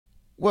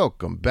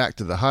Welcome back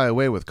to The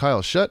Highway with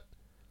Kyle Shutt.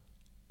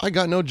 I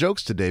got no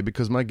jokes today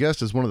because my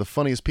guest is one of the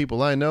funniest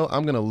people I know.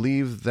 I'm going to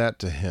leave that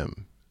to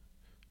him.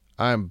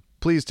 I'm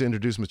pleased to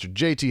introduce Mr.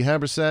 JT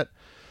Habersaat,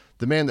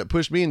 the man that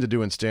pushed me into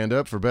doing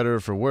stand-up, for better or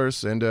for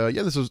worse. And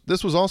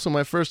this was also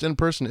my first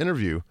in-person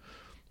interview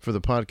for the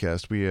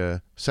podcast. We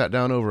sat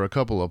down over a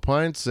couple of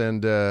pints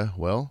and, I'm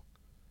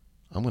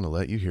going to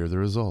let you hear the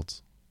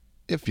results.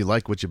 If you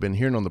like what you've been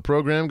hearing on the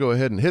program, go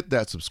ahead and hit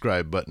that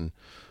subscribe button.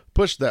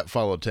 Push that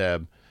follow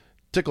tab.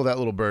 Tickle that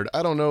little bird.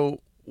 I don't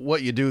know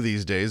what you do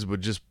these days, but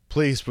just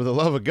please, for the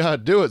love of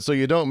God, do it so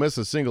you don't miss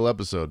a single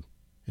episode.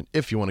 And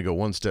if you want to go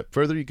one step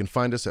further, you can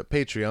find us at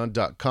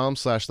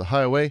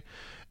patreon.com/thehighway.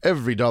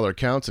 Every dollar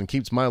counts and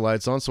keeps my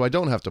lights on so I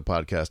don't have to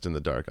podcast in the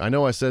dark. I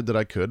know I said that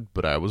I could,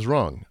 but I was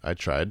wrong. I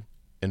tried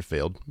and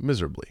failed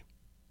miserably.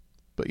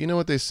 But you know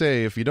what they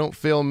say, if you don't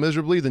fail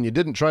miserably, then you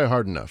didn't try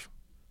hard enough.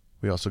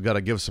 We also got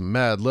to give some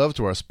mad love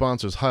to our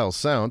sponsors, Heil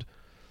Sound,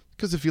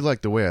 because if you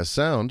like the way I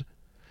sound,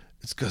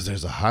 it's because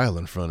there's a Heil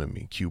in front of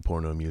me. Cue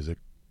porno music.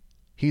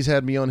 He's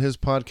had me on his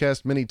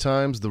podcast many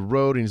times, The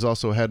Road, and he's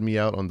also had me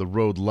out on The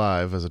Road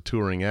Live as a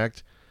touring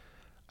act.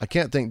 I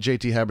can't thank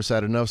JT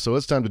Habersaat enough, so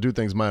it's time to do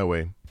things my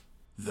way.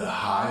 The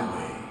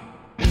Highway.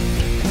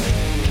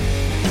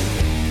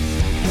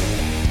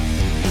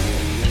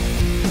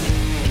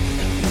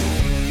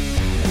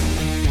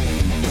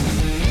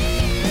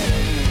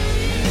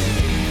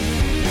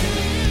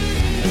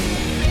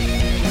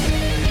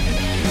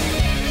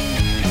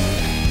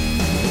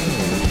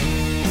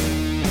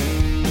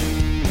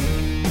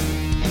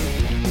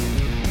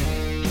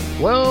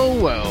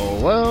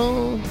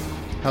 Well,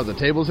 how the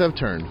tables have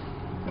turned,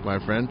 my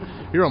friend.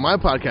 You're on my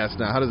podcast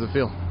now. How does it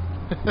feel?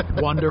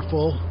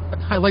 Wonderful.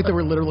 I like that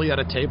we're literally at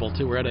a table,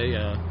 too. We're at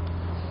a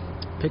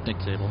picnic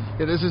table.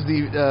 Yeah, this is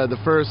the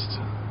first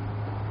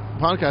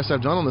podcast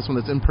I've done on this one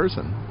that's in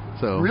person.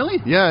 So really?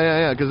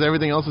 Yeah, because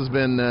everything else has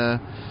been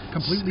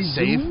completely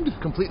safe, zoomed?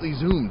 completely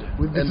zoomed.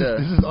 This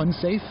is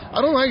unsafe?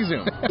 I don't like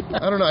Zoom.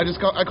 I don't know.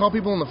 I call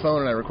people on the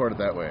phone and I record it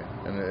that way,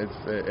 and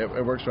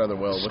it works rather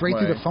well. Straight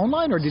through the phone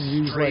line, or did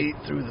you use straight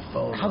through the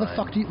phone? How the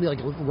fuck do you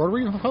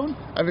rotary phone?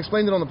 I've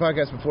explained it on the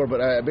podcast before,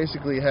 but I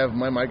basically have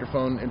my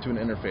microphone into an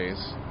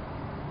interface.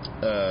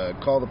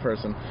 Call the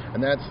person,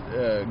 and that's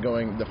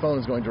the phone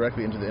is going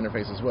directly into the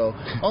interface as well,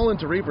 all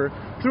into Reaper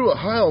through a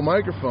Heil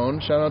microphone.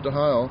 Shout out to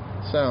Heil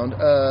Sound.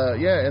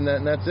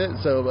 And that's it.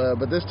 So,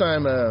 but this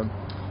time,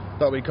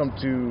 thought we'd come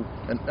to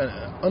an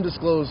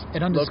undisclosed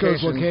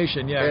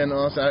location. Yeah. And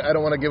also, I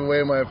don't want to give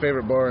away my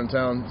favorite bar in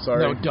town.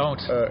 Sorry. No,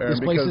 don't. Aaron, this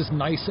place is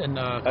nice and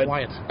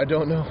quiet. I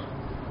don't know.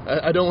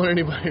 I don't want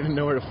anybody to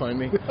know where to find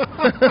me.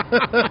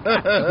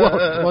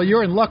 well,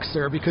 you're in luck,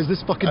 sir, because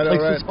this fucking place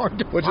is hard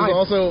to find. Which is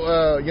also,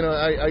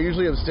 I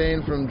usually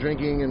abstain from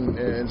drinking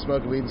and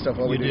smoking weed and stuff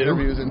while we do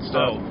interviews and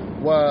stuff.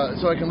 Oh.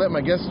 So I can let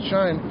my guests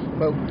shine.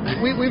 But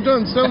we've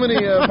done so many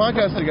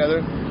podcasts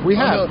together. We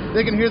have.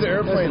 They can hear the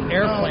airplane.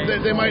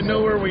 They might know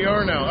where we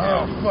are now.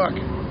 Oh, fuck.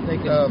 They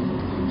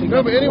can.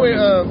 But anyway,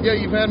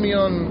 you've had me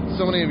on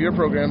so many of your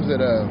programs that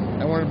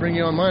I wanted to bring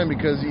you on mine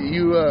because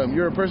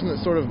you're a person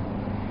that sort of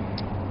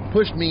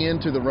pushed me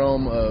into the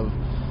realm of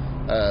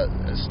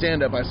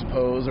stand-up, I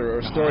suppose,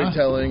 or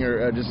storytelling,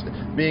 or just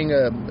being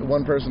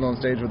one person on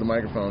stage with a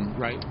microphone.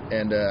 Right.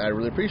 And I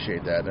really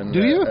appreciate that. And, do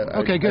you?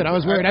 Okay, good. I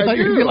was worried. I thought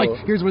you were going to be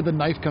like, here's where the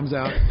knife comes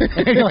out.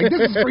 And you're like, this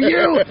is for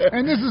you,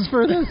 and this is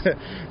for this.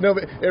 No,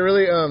 but it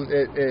really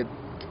it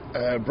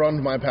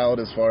broadened my palette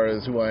as far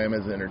as who I am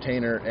as an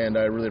entertainer, and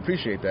I really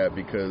appreciate that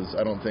because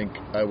I don't think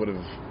I would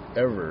have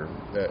ever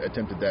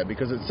attempted that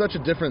because it's such a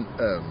different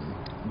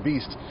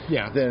beast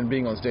than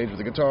being on stage with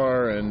a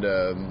guitar and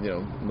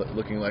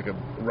looking like a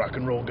rock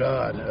and roll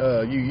god.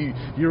 You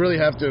really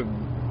have to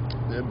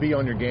be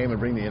on your game and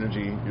bring the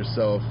energy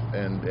yourself,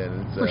 and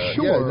it's, for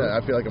sure.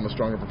 I feel like I'm a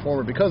stronger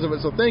performer because of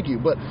it. So thank you.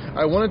 But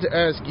I wanted to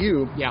ask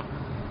you,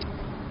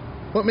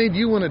 what made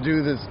you want to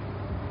do this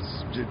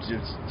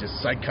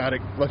just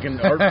psychotic fucking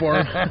art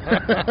form?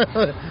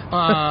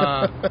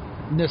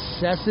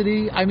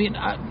 Necessity. I mean,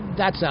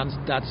 that sounds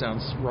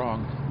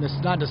wrong.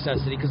 Not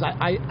necessity, because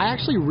I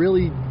actually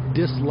really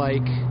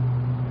dislike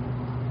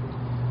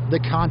the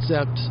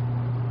concept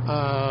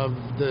of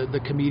the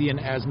comedian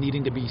as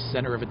needing to be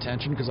center of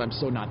attention, because I'm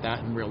so not that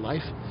in real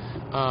life.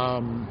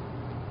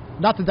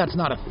 Not that that's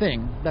not a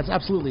thing. That's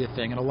absolutely a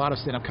thing, and a lot of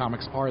stand-up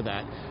comics are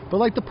that. But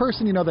like the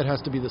person, that has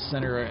to be the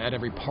center at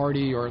every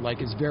party, or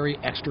like is very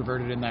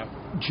extroverted in that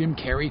Jim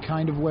Carrey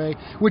kind of way,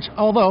 which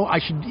although I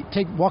should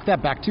walk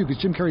that back too,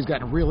 because Jim Carrey's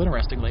gotten real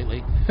interesting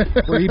lately,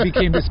 where he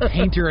became this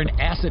painter and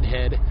acid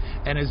head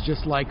and is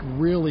just like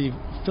really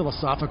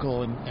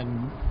philosophical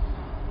and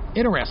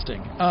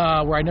interesting,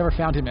 where I never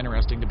found him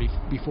interesting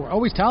before.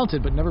 Always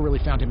talented, but never really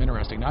found him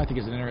interesting. Now I think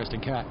he's an interesting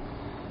cat.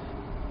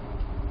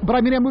 But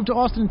I mean, I moved to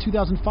Austin in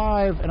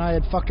 2005, and I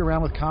had fucked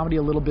around with comedy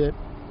a little bit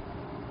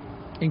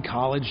in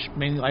college.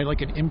 Mainly, I had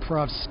like an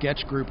improv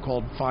sketch group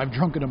called Five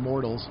Drunken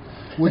Immortals,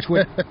 which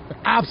would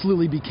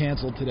absolutely be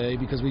canceled today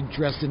because we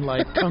dressed in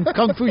like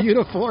kung fu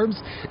uniforms.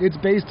 It's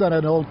based on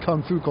an old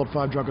kung fu called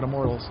Five Drunken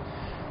Immortals.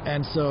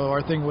 And so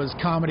our thing was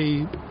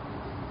comedy,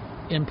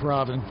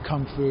 improv, and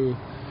kung fu.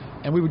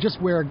 And we would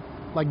just wear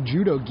like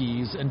judo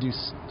gis and do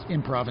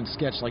improv and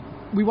sketch. Like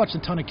we watched a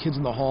ton of Kids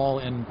in the Hall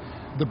and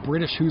the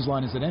British Whose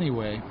Line Is It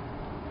Anyway?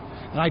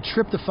 And I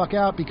tripped the fuck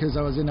out because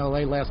I was in LA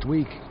last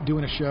week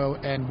doing a show,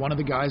 and one of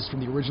the guys from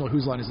the original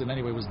Whose Line Is It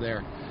Anyway was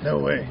there. No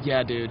way.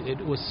 Yeah, dude, it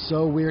was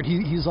so weird. He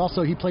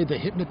played the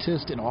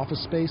hypnotist in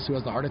Office Space who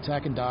has the heart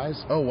attack and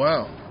dies. Oh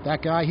wow.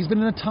 That guy, he's been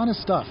in a ton of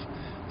stuff.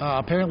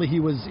 Apparently he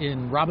was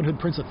in Robin Hood,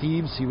 Prince of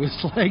Thieves. He was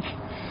like,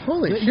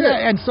 holy shit.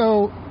 Yeah, and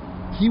so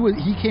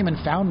he came and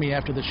found me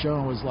after the show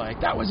and was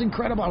like, that was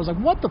incredible. I was like,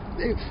 what the,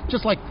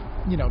 just like,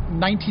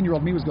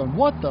 19-year-old me was going,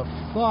 what the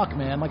fuck,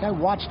 man? Like I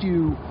watched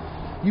you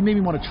made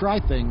me want to try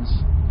things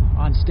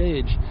on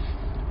stage.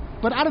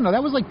 But I don't know,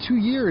 that was like 2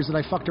 years that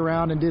I fucked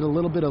around and did a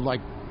little bit of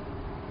like,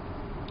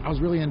 I was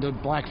really into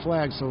Black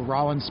Flag, so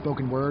Rollins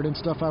spoken word and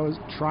stuff. I was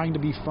trying to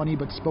be funny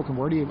but spoken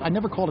wordy. I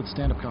never called it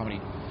stand-up comedy.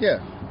 Yeah.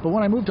 But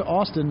when I moved to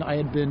Austin,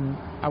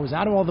 I was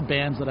out of all the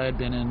bands that I had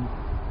been in.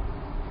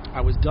 I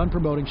was done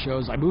promoting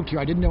shows. I moved here.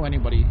 I didn't know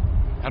anybody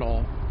at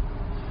all.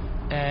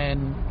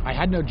 And I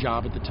had no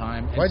job at the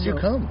time. Why'd you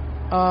come?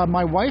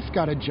 My wife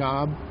got a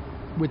job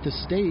with the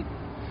state,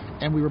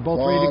 and we were both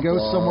ready to go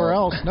somewhere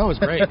else. No, it was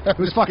great. It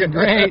was fucking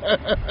great.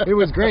 It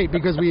was great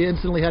because we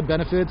instantly had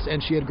benefits,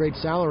 and she had great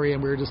salary,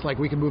 and we were just like,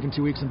 we can move in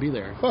 2 weeks and be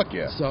there. Fuck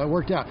yeah. So it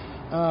worked out.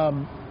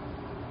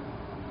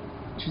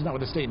 She's not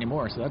with the state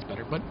anymore, so that's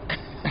better. But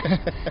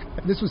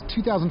this was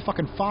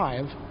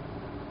 2005,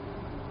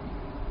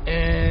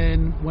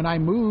 and when I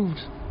moved,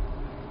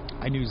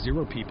 I knew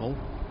zero people,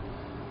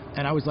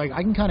 and I was like,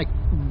 I can kind of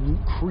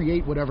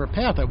create whatever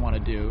path I want to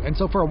do. And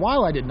so for a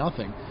while, I did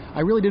nothing.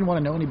 I really didn't want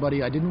to know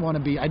anybody. I'd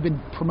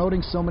been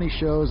promoting so many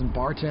shows and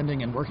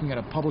bartending and working at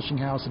a publishing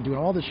house and doing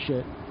all this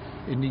shit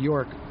in New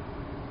York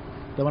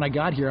that when I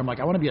got here, I'm like,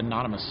 I want to be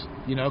anonymous,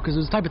 because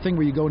it's the type of thing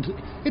where you go into,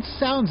 it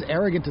sounds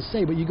arrogant to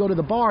say, but you go to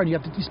the bar and you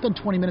spend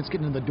 20 minutes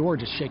getting in the door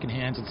just shaking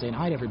hands and saying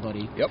hi to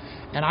everybody. Yep.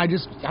 And I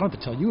don't have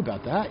to tell you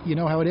about that. You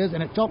know how it is.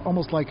 And it felt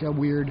almost like a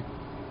weird,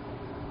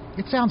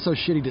 it sounds so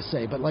shitty to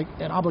say, but like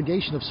an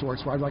obligation of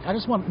sorts where I'm like, I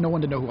just want no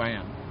one to know who I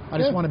am. I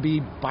just want to be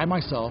by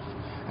myself.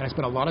 And I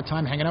spent a lot of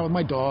time hanging out with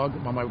my dog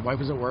while my wife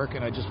was at work,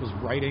 and I just was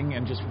writing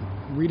and just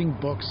reading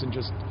books and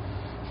just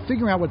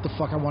figuring out what the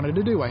fuck I wanted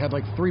to do. I had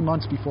like 3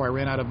 months before I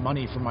ran out of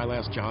money from my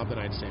last job that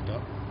I had saved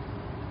up.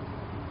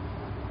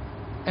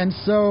 And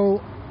so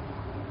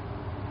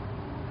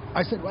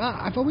I said, well,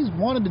 I've always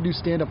wanted to do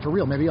stand-up for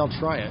real. Maybe I'll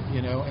try it,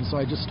 And so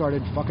I just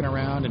started fucking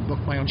around and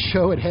booked my own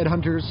show at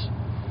Headhunters.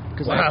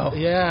 Wow.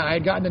 I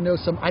had gotten to know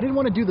some. I didn't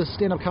want to do the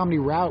stand-up comedy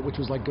route, which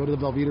was like go to the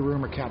Velveeta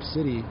Room or Cap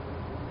City.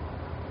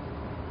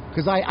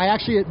 Because I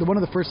actually, one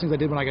of the first things I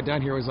did when I got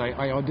down here was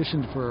I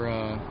auditioned for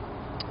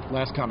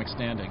Last Comic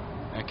Standing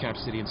at Cap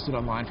City and stood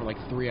online for like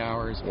 3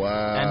 hours. Wow.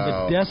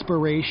 And the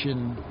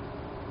desperation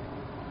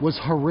was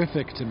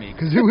horrific to me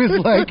because it was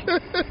like,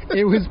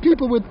 it was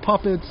people with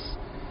puppets.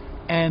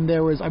 And I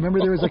remember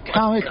there was a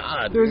comic,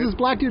 there was this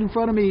black dude in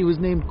front of me who was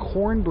named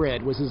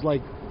Cornbread, was his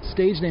like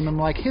stage name. I'm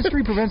like,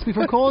 history prevents me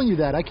from calling you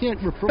that. I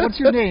can't what's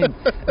your name?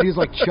 And he was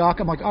like,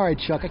 Chuck. I'm like, all right,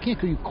 Chuck, I can't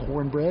call you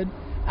Cornbread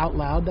out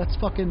loud. That's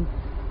fucking,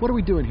 what are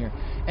we doing here?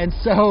 And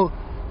so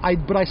I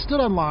stood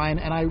online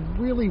and I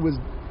really was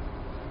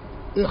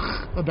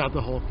about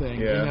the whole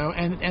thing,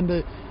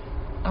 and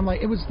I'm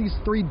like, it was these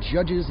 3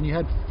 judges and you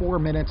had 4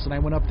 minutes and I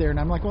went up there and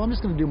I'm like, well, I'm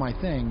just going to do my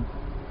thing.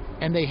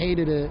 And they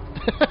hated it,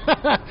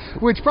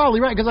 which probably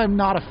right because I'm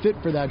not a fit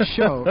for that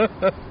show.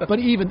 But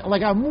even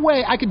like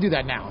I could do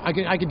that now.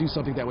 I could do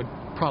something that would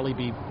probably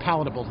be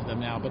palatable to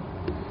them now. But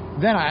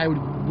then I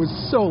was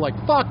so like,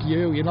 fuck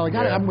you,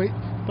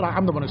 but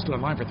I'm the one who stood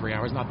online for 3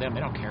 hours, not them.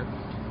 They don't care.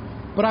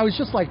 But I was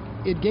just like,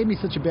 it gave me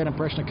such a bad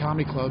impression of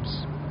comedy clubs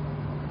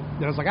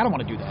that I was like, I don't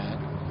want to do that.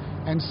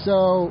 And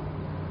so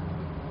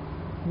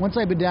once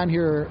I'd been down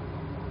here,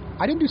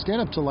 I didn't do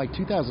stand-up till like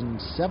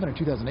 2007 or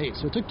 2008,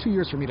 so it took 2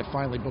 years for me to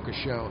finally book a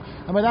show.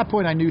 And by that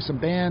point, I knew some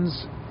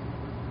bands,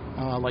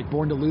 like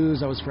Born to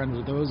Lose. I was friends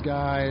with those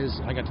guys.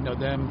 I got to know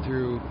them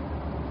through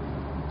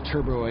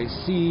Turbo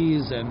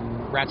ACs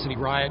and Rat City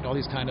Riot and all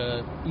these kind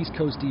of East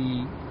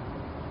Coasty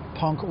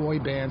punk oi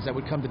bands that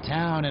would come to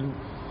town. And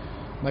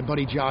my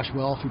buddy Josh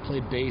Welf, who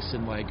played bass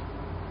in like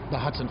the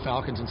Hudson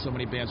Falcons and so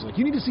many bands, was like,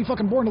 you need to see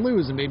fucking Born to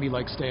Lose, and made me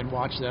like stay and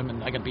watch them.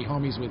 And I got to be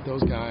homies with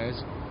those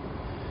guys.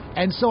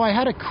 And so I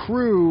had a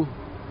crew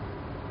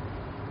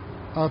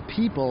of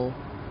people,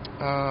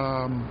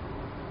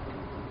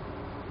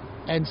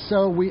 and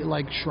so we,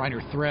 like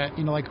Shriner Threat,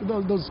 like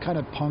those kind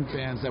of punk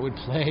bands that would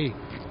play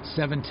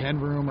 710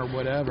 Room or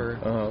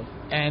whatever,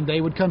 and they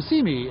would come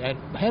see me at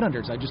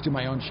Headhunters. I'd just do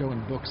my own show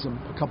and book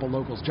a couple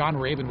locals. John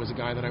Raven was a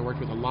guy that I worked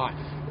with a lot,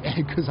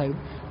 because I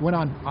went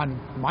on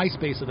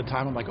MySpace at the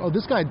time. I'm like, oh,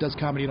 this guy does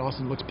comedy in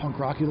Austin, looks punk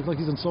rock. He looks like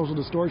he's in Social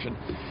Distortion.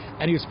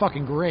 And he was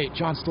fucking great.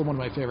 John's still one of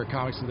my favorite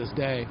comics to this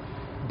day.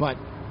 But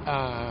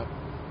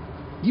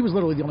he was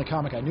literally the only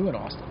comic I knew in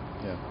Austin.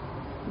 Yeah.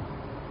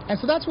 And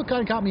so that's what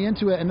kind of got me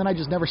into it. And then I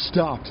just never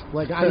stopped.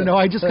 Like, I don't know,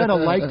 I just kind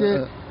of liked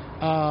it.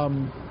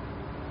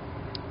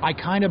 I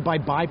kind of, by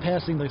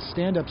bypassing the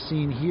stand-up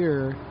scene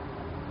here,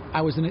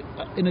 I was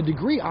in a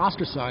degree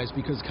ostracized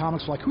because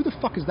comics were like, who the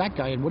fuck is that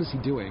guy and what is he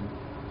doing?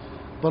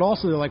 But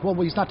also they're like, well,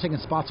 he's not taking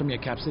spots from me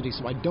at Cap City,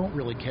 so I don't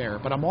really care.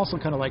 But I'm also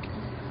kind of like,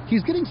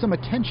 he's getting some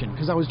attention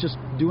because I was just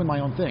doing my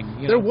own thing.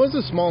 You know? There was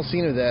a small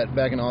scene of that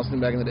back in Austin,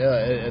 back in the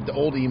day, at the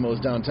old Emos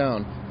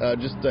downtown,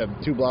 just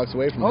 2 blocks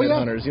away from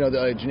Headhunters. You know,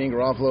 Janine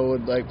Garofalo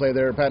would like play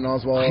there, Patton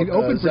Oswalt. I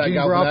opened for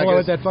Janine Garofalo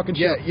at that fucking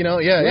show. Yeah, you know,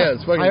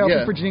 it's fucking. I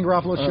opened for Janine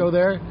Garofalo's show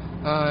there.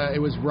 It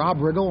was Rob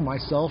Riggle,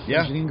 myself, and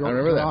Janine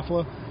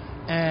Garofalo.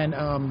 And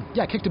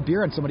I kicked a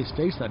beer on somebody's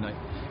face that night.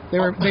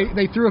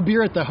 They threw a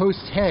beer at the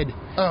host's head,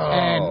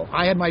 and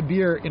I had my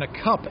beer in a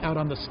cup out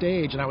on the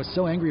stage, and I was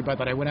so angry about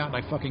that I went out and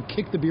I fucking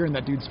kicked the beer in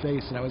that dude's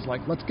face, and I was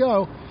like, let's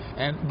go.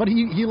 But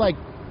he like,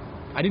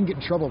 I didn't get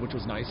in trouble, which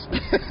was nice.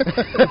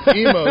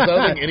 Emos. I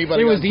don't think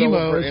anybody got in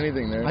trouble for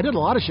anything there. I did a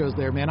lot of shows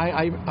there, man.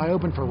 I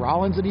opened for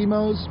Rollins at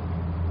Emos.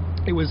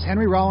 It was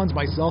Henry Rollins,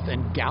 myself,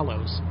 and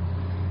Gallows.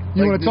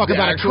 You want to talk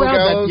about a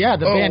crowd?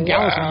 The band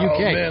Gallows from the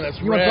UK. Man,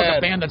 you want to talk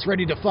a band that's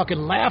ready to fucking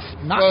laugh?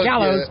 Not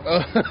Gallows.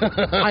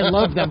 I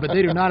love them, but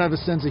they do not have a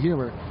sense of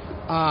humor.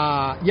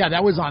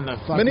 That was on the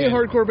fucking... Many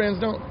hardcore bands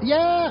don't.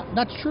 Yeah,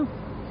 that's true.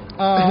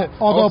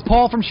 Although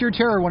Paul from Sheer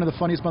Terror, one of the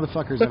funniest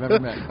motherfuckers I've ever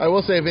met. I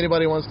will say, if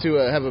anybody wants to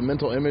have a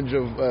mental image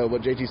of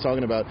what JT's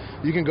talking about,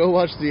 you can go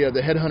watch the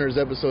Headhunters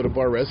episode of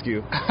Bar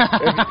Rescue.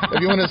 if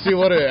you want to see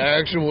what an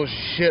actual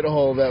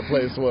shithole that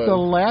place was. The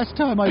last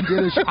time I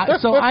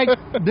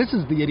did this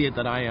is the idiot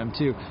that I am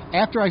too.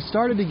 After I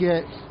started to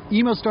get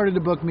Emo started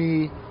to book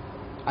me,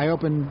 I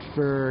opened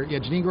for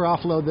Janine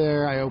Garofalo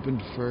there. I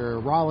opened for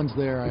Rollins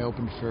there. I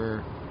opened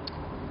for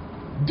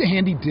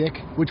Andy Dick,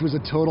 which was a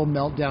total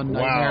meltdown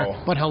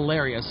nightmare, but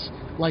hilarious.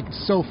 Like,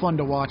 so fun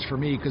to watch for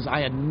me because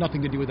I had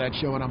nothing to do with that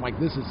show, and I'm like,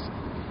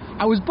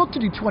 I was booked to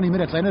do 20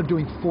 minutes. I ended up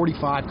doing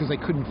 45 because I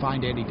couldn't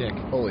find Andy Dick.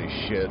 Holy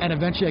shit. And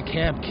eventually a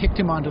cab kicked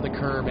him onto the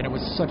curb, and it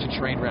was such a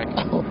train wreck.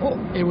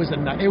 It was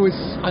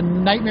a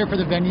nightmare for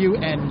the venue,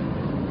 and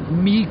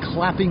me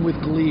clapping with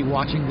glee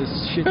watching this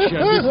shit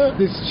show,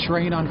 this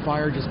train on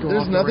fire just go off the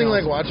rails. There's nothing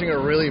like watching a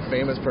really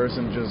famous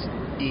person just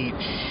eat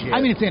shit. I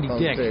mean, it's Andy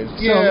Dick. Stage.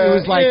 So it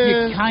was like,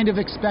 you kind of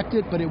expect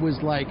it, but it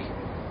was like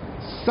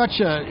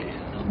such a,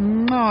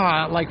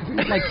 like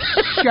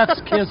chef's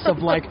kiss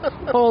of like,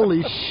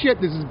 holy shit,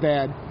 this is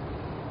bad.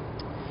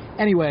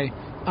 Anyway,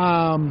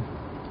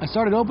 I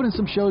started opening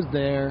some shows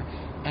there,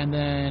 and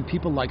then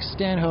people like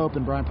Stanhope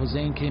and Brian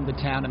Posehn came to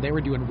town, and they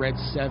were doing Red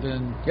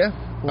 7. Yeah,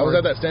 I was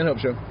at that Stanhope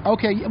show.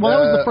 Okay, well,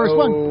 that was the first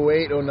one.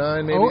 08,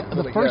 09, maybe.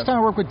 The first time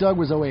I worked with Doug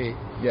was 08.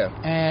 Yeah.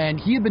 And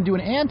he had been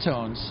doing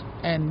Antones,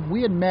 and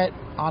we had met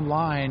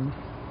online,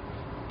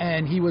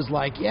 and he was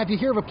like, if you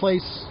hear of a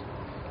place,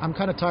 I'm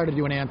kind of tired of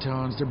doing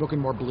Antones. They're booking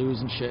more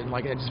blues and shit, and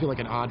like I just feel like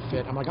an odd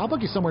fit. I'm like, I'll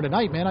book you somewhere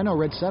tonight, man. I know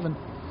Red 7.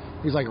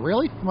 He's like,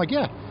 really? I'm like,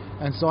 yeah.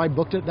 And so I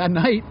booked it that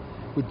night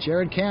with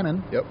Jared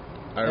Cannon. Yep,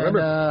 I remember.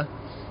 And,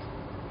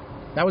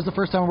 that was the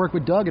first time I worked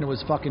with Doug, and it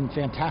was fucking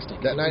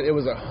fantastic. That night, it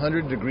was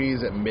 100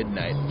 degrees at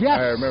midnight. Yes.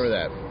 I remember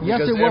that.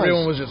 Yes, it was. Because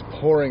everyone was just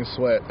pouring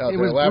sweat out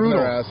there, laughing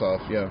their ass off.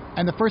 Yeah.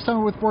 And the first time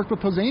I worked with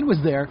Posehn was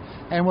there,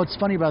 and what's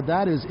funny about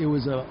that is it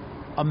was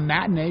a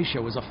matinee show.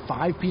 It was a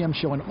 5 p.m.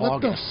 show in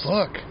August.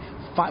 What the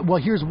fuck? Well,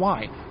 here's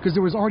why. Because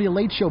there was already a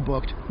late show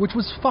booked, which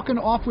was fucking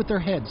Off With Their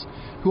Heads,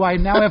 who I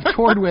now have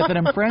toured with and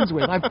I'm friends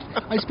with.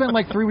 I spent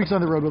like 3 weeks on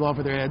the road with Off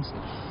With Their Heads.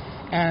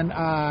 And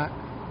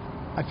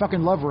I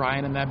fucking love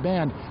Ryan and that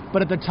band.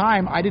 But at the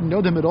time, I didn't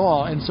know them at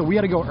all, and so we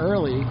had to go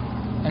early.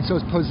 And so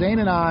it was Posehn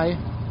and I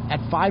at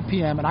 5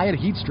 p.m., and I had a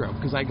heat stroke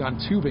because I'd gone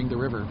tubing the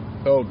river.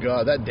 Oh,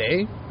 God, that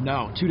day?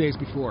 No, 2 days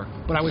before.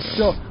 But I was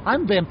still,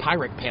 I'm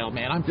vampiric pale,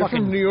 man. You're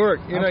from New York.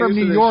 I'm from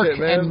New York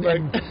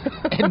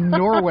and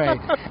Norway.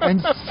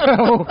 And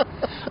so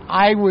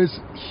I was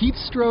heat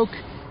stroke.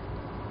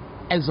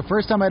 As the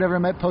first time I'd ever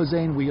met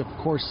Posehn, we, of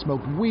course,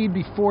 smoked weed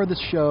before the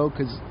show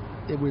because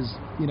it was,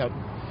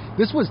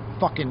 this was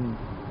fucking...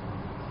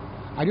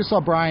 I just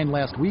saw Brian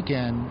last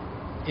weekend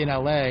in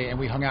L.A., and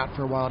we hung out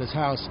for a while at his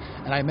house,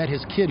 and I met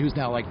his kid, who's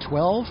now like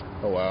 12.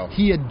 Oh, wow.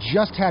 He had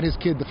just had his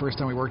kid the first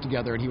time we worked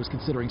together, and he was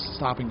considering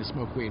stopping to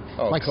smoke weed.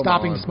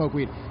 To smoke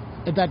weed.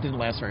 And that didn't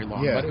last very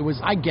long, but it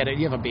was, I get it,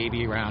 you have a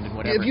baby around and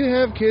whatever. If you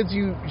have kids,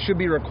 you should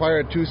be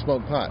required to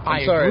smoke pot. I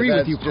agree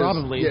with you,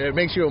 probably. Yeah, it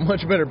makes you a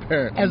much better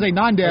parent. As a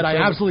non-dad, I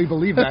absolutely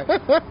believe that.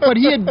 But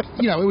he had,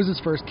 it was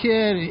his first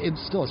kid,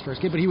 it's still his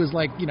first kid, but he was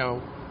like,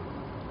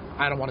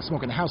 I don't want to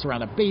smoke in the house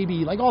around a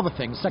baby, like all the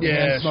things,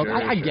 secondhand smoke.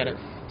 I get it.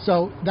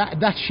 So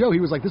that show, he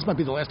was like, this might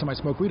be the last time I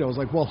smoke weed. I was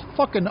like, well,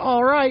 fucking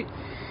all right.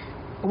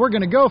 We're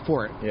going to go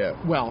for it. Yeah.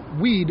 Well,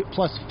 weed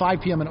plus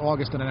 5 p.m. in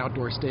August on an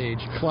outdoor stage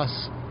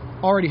plus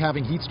already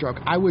having heat stroke.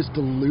 I was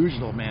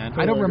delusional, man.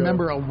 I don't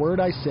remember a word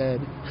I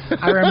said.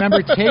 I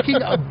remember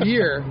taking a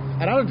beer,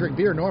 and I don't drink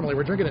beer normally.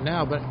 We're drinking it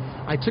now, but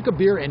I took a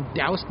beer and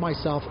doused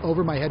myself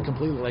over my head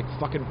completely like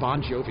fucking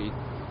Bon Jovi.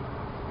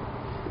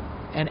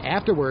 And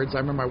afterwards, I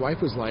remember my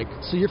wife was like,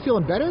 so you're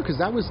feeling better? Because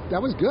that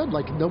was good.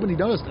 Like, nobody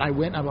noticed. And I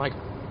went, I'm like,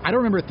 I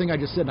don't remember a thing I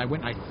just said, and I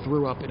went and I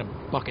threw up in a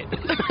bucket.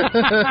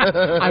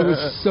 I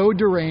was so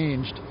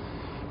deranged.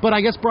 But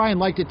I guess Brian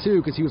liked it too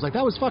because he was like,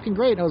 that was fucking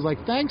great. And I was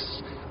like, thanks.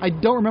 I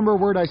don't remember a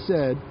word I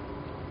said.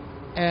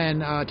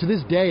 And to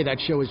this day, that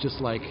show is just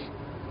like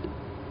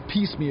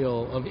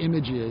piecemeal of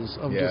images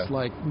of just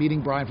like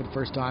meeting Brian for the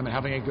first time and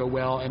having it go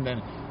well and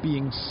then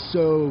being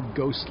so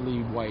ghostly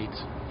white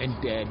and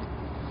dead.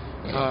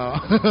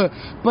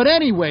 But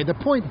anyway, the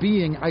point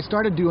being, I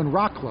started doing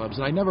rock clubs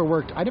and I never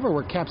worked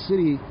Cap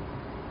City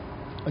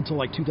until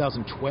like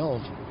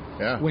 2012.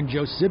 Yeah. When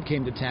Joe Sib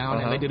came to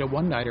town and they did a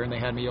one-nighter and they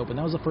had me open.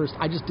 That was the first.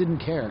 I just didn't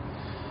care.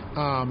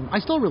 I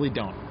still really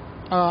don't.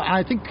 And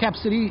I think Cap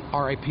City,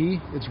 RIP,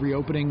 it's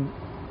reopening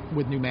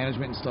with new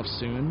management and stuff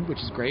soon, which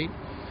is great,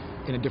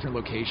 in a different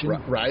location.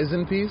 Rise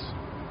in peace?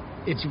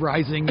 It's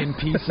rising in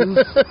pieces.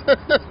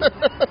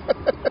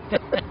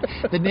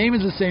 The name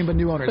is the same, but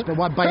new owners.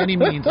 But by any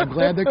means, I'm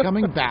glad they're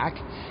coming back.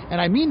 And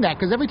I mean that,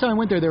 because every time I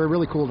went there, they were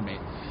really cool to me.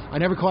 I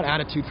never caught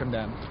attitude from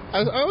them.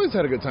 I always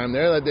had a good time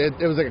there. Like,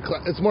 it was like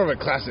it's more of a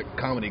classic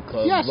comedy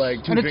club. Yes, like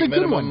and it's a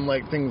good one.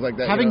 Like things like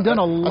that. Having done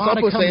a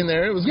lot of staying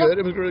there, it was good.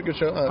 It was a really good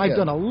show. I've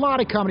done a lot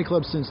of comedy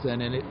clubs since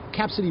then, and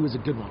Cap City was a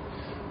good one.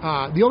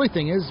 The only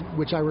thing is,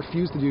 which I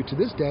refuse to do to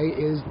this day,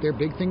 is their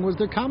big thing was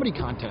their comedy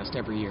contest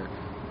every year.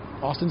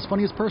 Austin's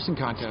Funniest Person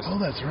contest. Oh,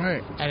 that's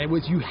right. And it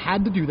was, you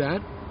had to do that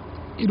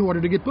in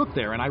order to get booked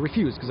there, and I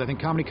refused because I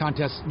think comedy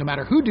contests, no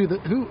matter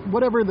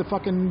whatever the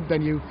fucking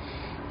venue,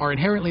 are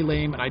inherently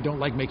lame, and I don't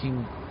like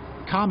making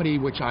comedy,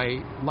 which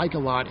I like a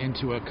lot,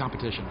 into a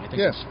competition. I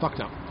think it's fucked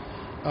up.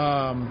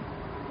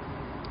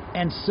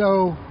 And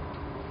so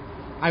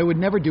I would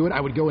never do it.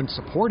 I would go and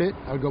support it.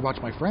 I would go watch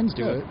my friends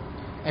do it.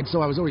 And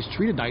so I was always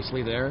treated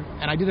nicely there.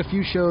 And I did a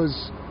few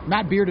shows.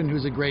 Matt Bearden,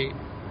 who's a great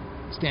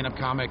stand-up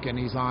comic, and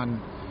he's on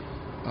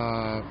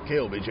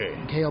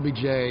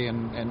KLBJ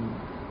and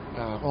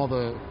all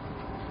the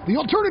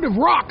alternative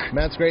rock.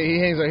 Matt's great. He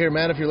hangs out here.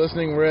 Matt, if you're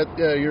listening, we're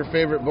at your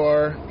favorite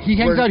bar. He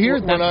hangs out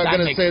here? We're not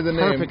going to say the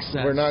name. Perfect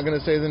sense. We're not going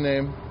to say the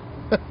name.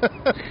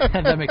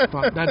 that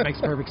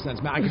makes perfect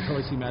sense. Matt, I can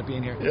totally see Matt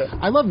being here. Yeah.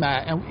 I love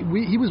Matt, and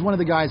he was one of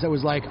the guys that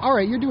was like, all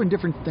right, you're doing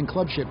different than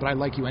club shit, but I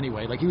like you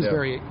anyway. Like, he was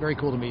very, very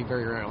cool to me,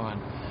 very early on.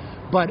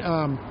 But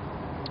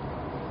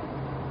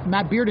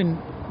Matt Bearden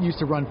used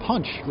to run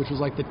Punch, which was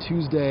like the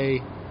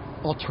Tuesday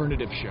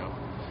alternative show.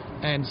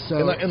 And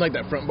so in like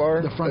that front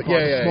bar? The front bar,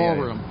 the small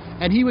room.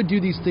 And he would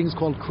do these things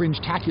called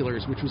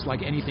cringe-taculars, which was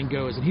like anything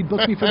goes. And he'd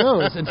book me for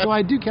those. And so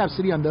I'd do Cap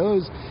City on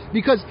those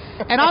because,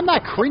 and I'm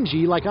not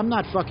cringy, like I'm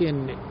not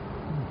fucking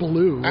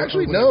blue.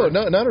 Actually, no,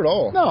 not at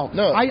all. No.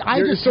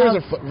 Your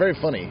stories are very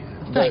funny.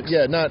 Thanks.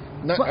 But, not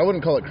I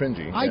wouldn't call it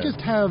cringy. I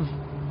just have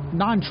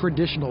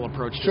non-traditional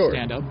approach to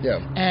stand-up. Yeah.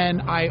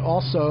 And I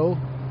also,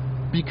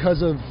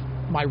 because of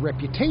my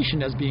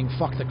reputation as being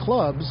fuck the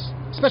clubs,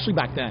 especially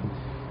back then.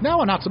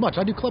 Now, not so much.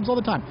 I do clubs all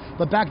the time.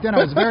 But back then,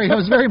 I was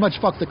very much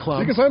fuck the club.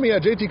 You can find me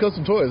at JT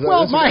Custom Toys.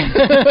 Well,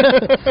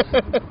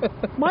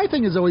 my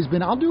thing has always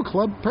been, I'll do a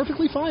club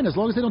perfectly fine as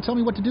long as they don't tell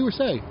me what to do or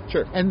say.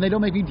 Sure. And they don't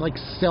make me like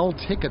sell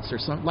tickets or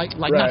something. Like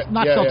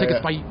not sell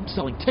tickets by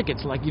selling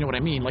tickets, like, you know what I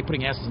mean, like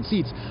putting asses in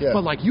seats. Yeah.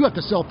 But like, you have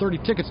to sell 30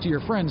 tickets to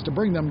your friends to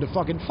bring them to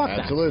fucking fuck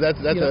Absolutely. that.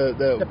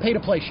 Absolutely. That's the pay to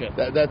play shit.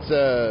 That's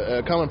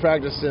a common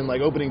practice in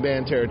like opening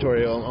band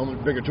territory on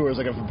bigger tours.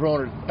 Like if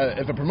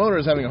a promoter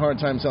is having a hard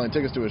time selling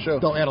tickets to a show,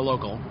 they'll add a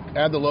local.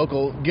 Add the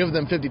local, give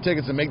them 50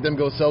 tickets, and make them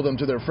go sell them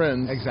to their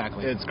friends.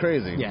 Exactly. It's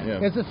crazy. Yeah.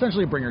 It's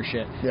essentially a bringer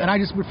shit. Yeah. And I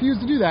just refused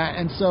to do that.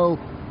 And so,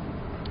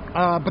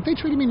 but they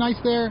treated me nice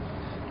there.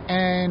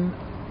 And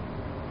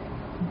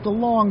the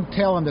long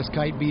tail on this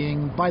kite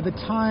being, by the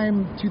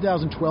time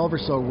 2012 or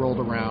so rolled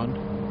around,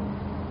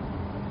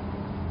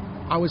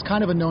 I was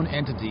kind of a known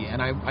entity.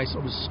 And I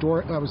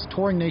was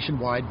touring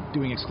nationwide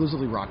doing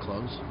exclusively rock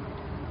clubs.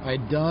 I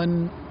had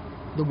done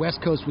the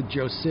West Coast with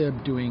Joe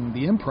Sib doing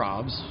the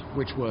Improvs,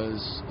 which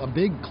was a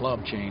big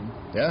club chain.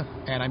 Yeah.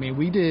 And I mean,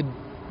 we did,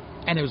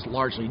 and it was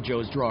largely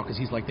Joe's draw because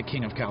he's like the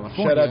king of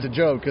California. Shout out to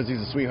Joe because he's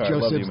a sweetheart. Joe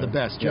Love Sib's you, the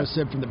best. Yeah. Joe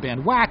Sib from the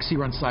band Wax. He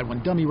runs Side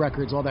One Dummy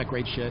Records, all that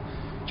great shit.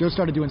 Joe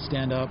started doing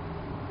stand-up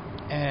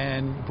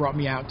and brought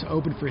me out to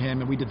open for him,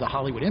 and we did the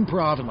Hollywood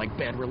Improv, and like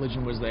Bad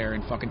Religion was there,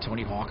 and fucking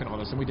Tony Hawk and all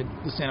this, and we did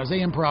the San Jose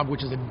Improv,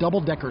 which is a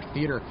double-decker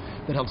theater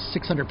that held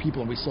 600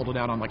 people, and we sold it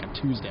out on like a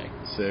Tuesday.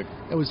 Sick.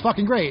 It was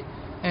fucking great.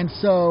 And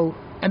so,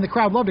 and the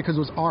crowd loved it because it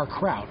was our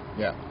crowd.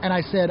 Yeah. And I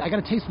said, I got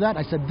a taste of that.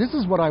 I said, this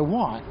is what I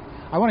want.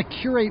 I want to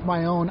curate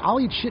my own. I'll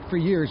eat shit for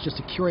years just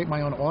to curate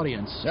my own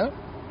audience. Yeah.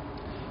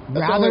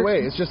 That's the only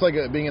way. It's just like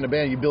being in a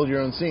band. You build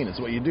your own scene. It's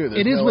what you do.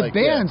 It is with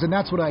bands, and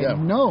that's what I've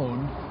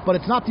known. But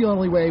it's not the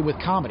only way with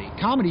comedy.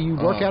 Comedy, you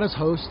work out as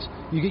host.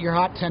 You get your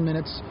hot 10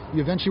 minutes.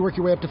 You eventually work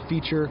your way up to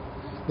feature.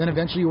 Then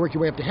eventually you work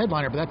your way up to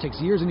headliner, but that takes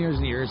years and years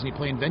and years, and you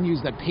play in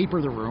venues that paper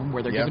the room,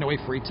 where they're giving away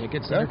free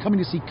tickets, and they're coming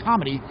to see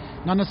comedy,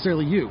 not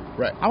necessarily you.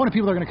 Right. I want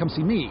people that are going to come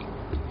see me.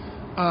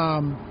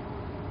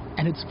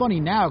 And it's funny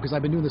now, because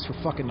I've been doing this for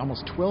fucking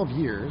almost 12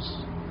 years.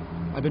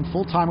 I've been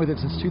full-time with it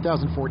since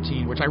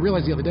 2014, which I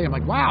realized the other day. I'm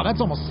like, wow,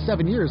 that's almost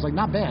 7 years. Like,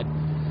 not bad.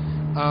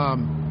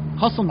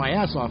 Hustling my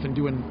ass off and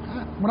doing...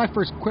 When I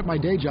first quit my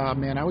day job,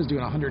 man, I was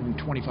doing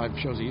 125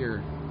 shows a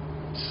year.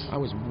 I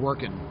was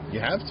working. You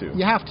have to.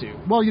 You have to.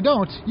 Well, you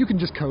don't. You can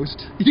just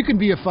coast. You can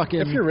be a fucking...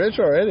 If you're rich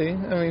already,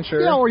 I mean,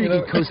 sure. Yeah, or you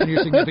can coast in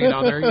your significant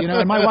other,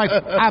 And my wife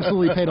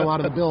absolutely paid a lot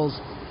of the bills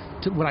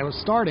when I was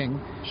starting.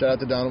 Shout out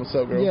to Donna, what's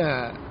up, girl?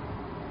 Yeah.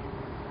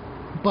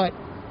 But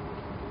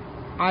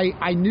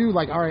I knew,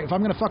 like, all right, if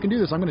I'm going to fucking do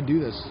this, I'm going to do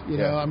this.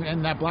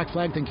 And that Black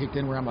Flag thing kicked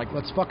in where I'm like,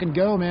 let's fucking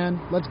go, man.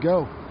 Let's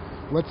go.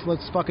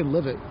 Let's fucking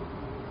live it.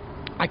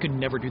 I could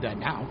never do that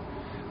now.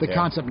 The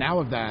concept now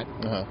of that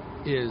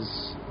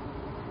is,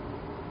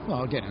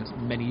 well, again, it's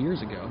many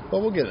years ago.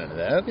 Well, we'll get into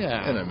that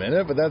in a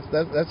minute, but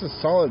that's a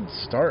solid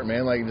start,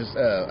 man. Like, just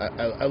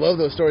I love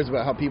those stories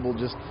about how people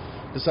just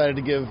decided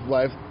to give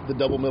life the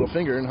double middle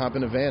finger and hop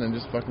in a van and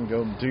just fucking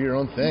go do your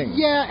own thing.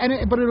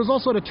 Yeah, but it was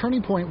also at a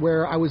turning point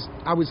where I was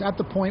at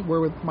the point where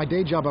with my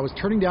day job I was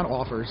turning down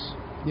offers.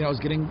 I was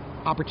getting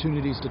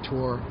opportunities to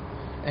tour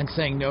and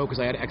saying no because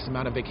I had X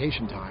amount of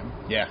vacation time.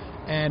 Yeah.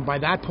 And by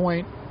that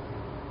point,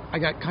 I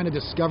got kind of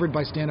discovered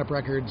by Stand Up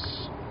Records,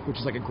 which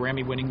is like a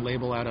Grammy-winning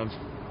label out of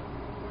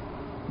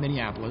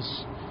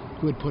Minneapolis,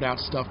 who had put out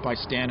stuff by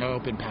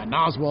Stanhope and Patton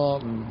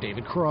Oswalt and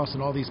David Cross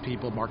and all these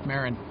people, Mark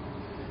Maron.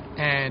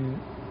 And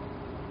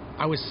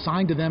I was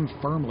signed to them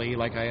firmly.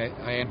 Like I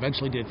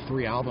eventually did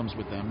 3 albums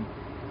with them.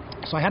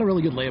 So I had a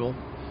really good label,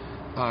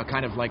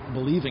 kind of like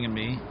believing in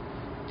me.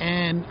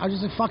 And I was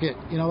just like, fuck it.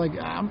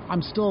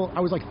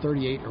 I was like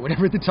 38 or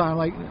whatever at the time.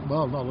 Like,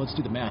 well, no, let's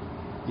do the math.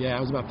 Yeah, I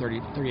was about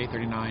 38,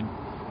 39.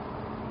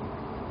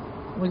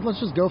 Like, let's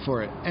just go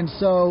for it. And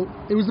so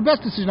it was the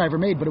best decision I ever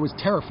made, but it was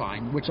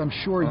terrifying, which I'm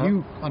sure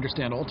you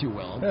understand all too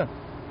well. Yeah.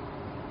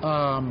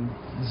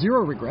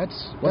 0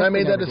 regrets. When I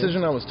made that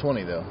decision, I was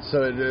 20, though.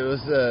 So it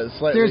was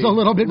slightly There's a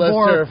little bit less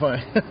more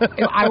terrifying.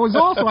 I was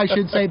also, I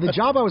should say, the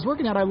job I was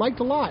working at, I liked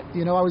a lot.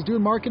 I was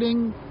doing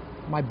marketing.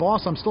 My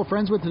boss, I'm still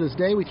friends with to this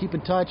day. We keep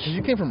in touch.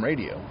 You came from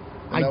radio.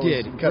 I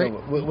did.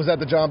 Was that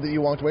the job that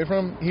you walked away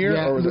from here?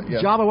 Yeah, or was the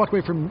job I walked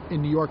away from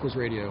in New York was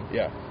radio.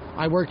 Yeah.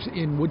 I worked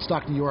in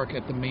Woodstock, New York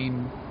at the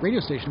main radio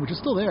station, which is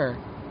still there,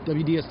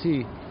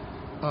 WDST.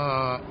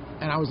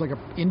 And I was like an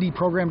indie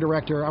program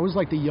director. I was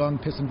like the young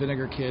piss and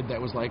vinegar kid that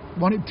was like,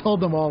 told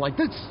them all, like,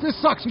 this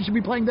sucks, you should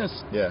be playing this.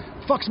 Yeah.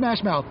 Fuck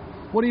Smash Mouth.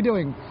 What are you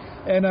doing?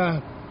 And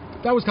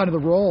that was kind of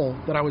the role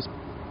that I was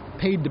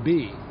paid to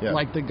be. Yeah.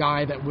 Like the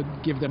guy that would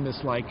give them this,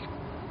 like,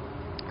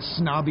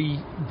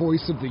 snobby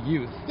voice of the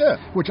youth. Yeah.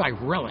 Which I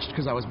relished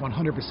because I was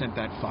 100%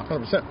 that fuck.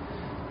 100%.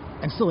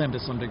 And still am to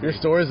some degree. Your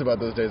stories about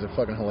those days are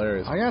fucking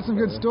hilarious. I got some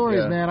good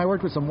stories, man. I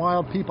worked with some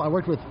wild people. I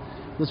worked with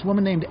this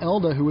woman named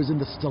Elda, who was in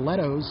the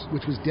Stilettos,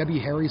 which was Debbie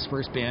Harry's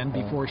first band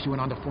before she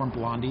went on to form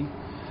Blondie.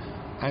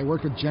 I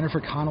worked with Jennifer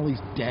Connelly's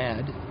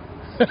dad,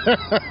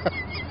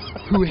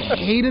 who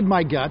hated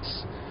my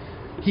guts.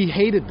 He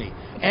hated me.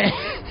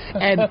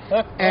 And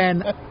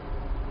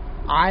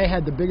I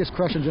had the biggest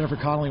crush on Jennifer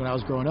Connelly when I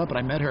was growing up, and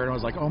I met her, and I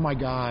was like, oh, my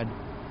God,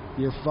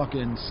 you're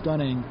fucking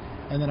stunning.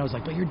 And then I was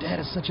like, but your dad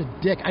is such a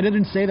dick. I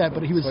didn't say that,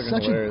 but he was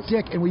such a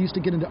dick, and we used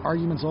to get into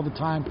arguments all the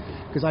time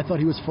because I thought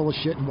he was full of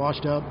shit and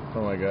washed up.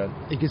 Oh, my God.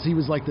 Because he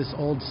was like this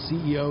old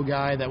CEO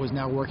guy that was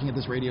now working at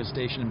this radio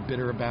station and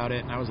bitter about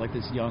it, and I was like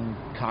this young,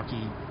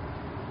 cocky...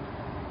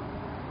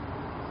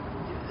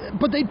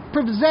 But they'd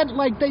present,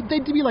 like, they'd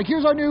be like,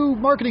 here's our new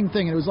marketing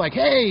thing. And it was like,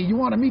 hey, you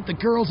want to meet the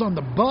girls on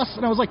the bus?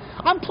 And I was like,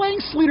 I'm playing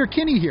Sleater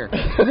Kinney here.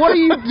 What are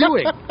you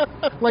doing?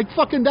 Like,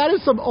 fucking, that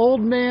is some old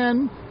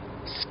man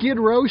Skid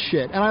Row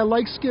shit. And I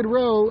like Skid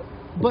Row,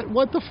 but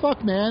what the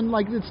fuck, man?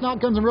 Like, it's not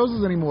Guns N'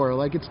 Roses anymore.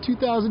 Like, it's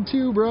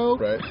 2002, bro.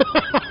 Right.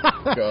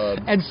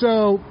 God. And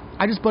so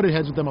I just butted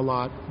heads with them a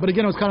lot. But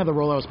again, it was kind of the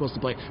role I was supposed to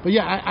play. But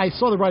yeah, I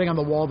saw the writing on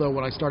the wall, though,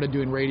 when I started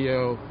doing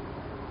radio.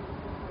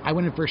 I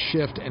went in for a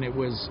shift, and it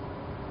was...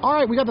 all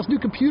right, we got this new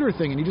computer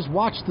thing, and you just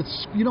watch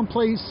this. You don't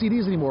play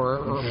CDs anymore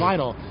or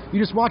vinyl. You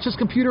just watch this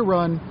computer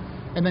run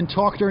and then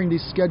talk during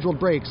these scheduled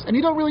breaks. And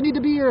you don't really need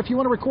to be here if you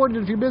want to record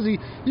it. If you're busy,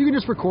 you can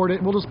just record it,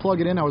 and we'll just plug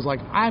it in. I was like,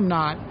 I'm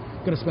not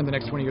going to spend the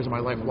next 20 years of my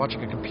life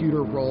watching a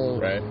computer roll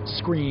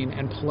screen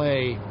and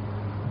play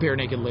Bare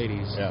Naked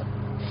Ladies. Yeah.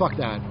 Fuck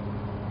that.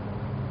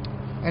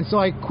 And so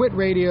I quit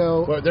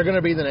radio. Well, they're going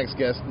to be the next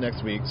guest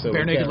next week. So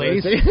Bare Naked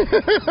Ladies?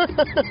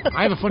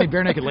 I have a funny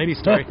Bare Naked Ladies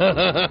story.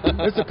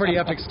 It's a pretty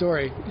epic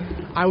story.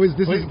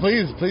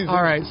 Please.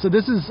 All right, so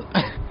this is...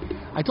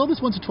 I told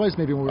this once or twice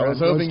maybe when we were on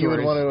Ghost Stories.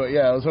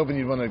 I was hoping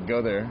you'd want to go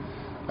there.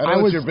 I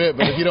know it's your bit,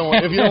 but if you don't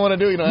want to do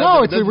it, you don't have to.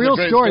 No, it's a real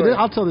story.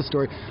 I'll tell this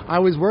story. I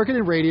was working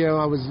in radio.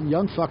 I was a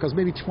young fuck. I was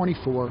maybe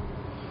 24.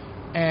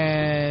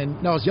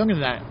 And... no, I was younger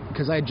than that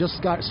because I had just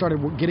started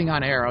getting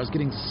on air. I was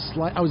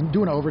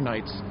doing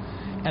overnights.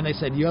 And they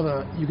said, you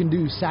can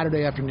do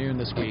Saturday afternoon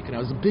this week. And it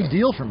was a big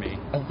deal for me.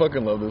 I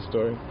fucking love this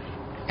story.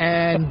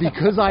 And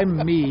because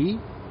I'm me,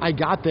 I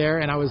got there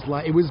and I was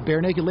like, it was Bare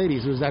Naked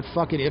Ladies. It was that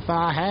fucking If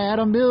I Had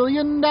 $1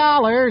 Million.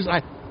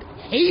 I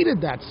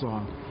hated that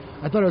song.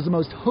 I thought it was the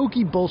most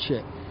hokey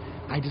bullshit.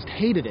 I just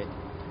hated it.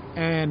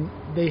 And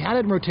they had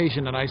it in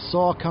rotation, and I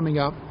saw coming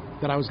up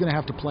that I was going to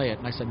have to play it.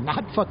 And I said,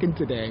 not fucking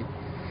today.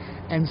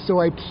 And so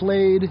I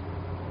played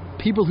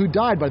People Who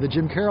Died by the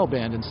Jim Carroll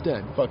Band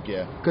instead. Fuck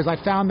yeah. Because I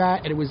found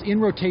that, and it was in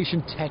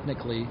rotation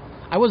technically.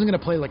 I wasn't going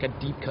to play like a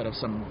deep cut of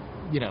some,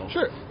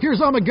 Sure. Here's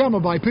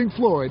Amagama by Pink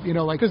Floyd,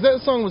 like... Because that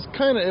song was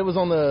it was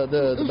on the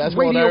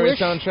Basketball Diaries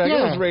soundtrack.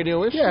 Yeah. It was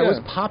radio-ish. Yeah, it was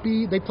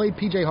poppy. They played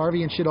PJ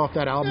Harvey and shit off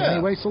that album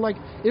anyway. So,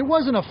 it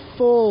wasn't a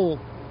full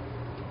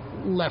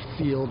left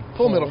field.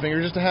 Full middle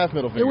finger, just a half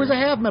middle finger. It was a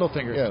half middle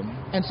finger.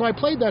 Yeah. And so I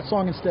played that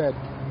song instead.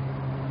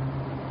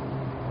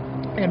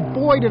 And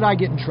boy, did I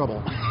get in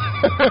trouble.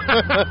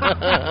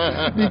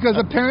 Because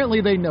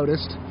apparently they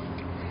noticed.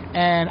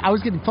 And I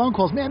was getting phone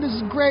calls. Man, this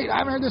is great. I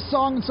haven't heard this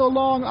song in so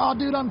long. Oh,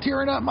 dude, I'm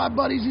tearing up. My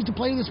buddies used to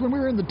play this when we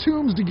were in the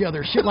Tombs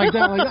together. Shit like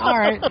that. All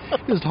right.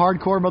 Just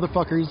hardcore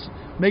motherfuckers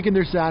making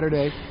their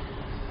Saturday.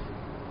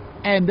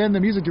 And then the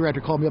music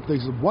director called me up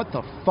and he said, what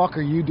the fuck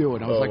are you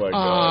doing? I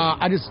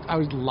was I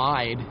was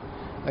lied.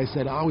 I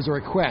said, it was a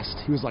request.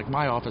 He was like,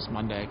 my office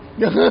Monday.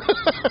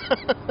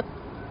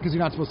 Because you're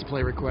not supposed to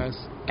play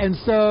requests. And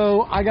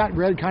so I got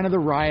read kind of the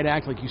riot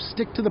act, like you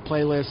stick to the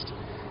playlist.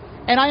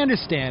 And I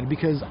understand,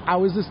 because I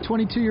was this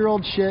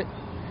 22-year-old shit,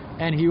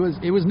 and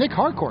it was Nick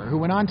Harcourt, who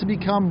went on to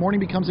become Morning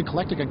Becomes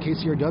Eclectic on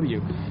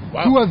KCRW,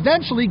 who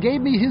eventually gave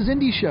me his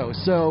indie show.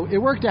 So it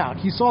worked out.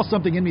 He saw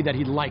something in me that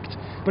he liked,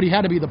 but he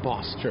had to be the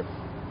boss. Sure.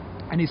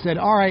 And he said,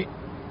 all right,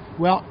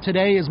 well,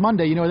 today is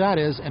Monday. You know what that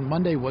is? And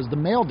Monday was the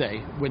mail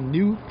day. When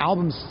new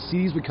albums,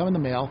 CDs would come in the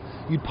mail,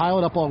 you'd pile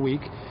it up all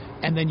week,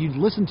 and then you'd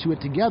listen to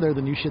it together,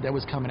 the new shit that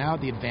was coming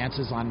out, the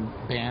advances on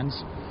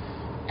bands,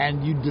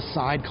 and you'd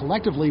decide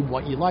collectively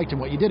what you liked and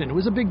what you didn't. It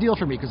was a big deal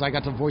for me because I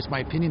got to voice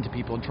my opinion to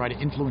people and try to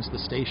influence the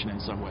station in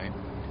some way.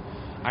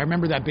 I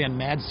remember that band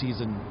Mad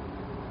Season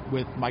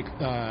with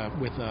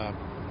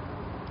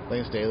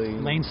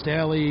Lane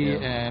Staley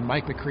and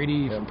Mike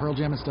McCready from Pearl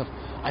Jam and stuff.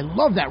 I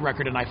love that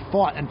record, and I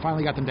fought and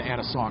finally got them to add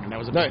a song, and that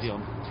was a big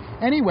deal.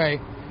 Anyway,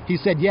 he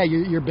said, yeah,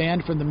 you're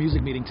banned from the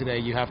music meeting today.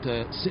 You have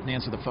to sit and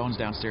answer the phones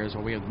downstairs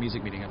while we have the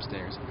music meeting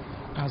upstairs.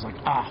 And I was like,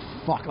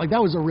 fuck.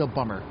 That was a real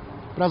bummer.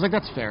 But I was like,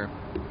 that's fair.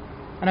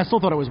 And I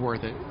still thought it was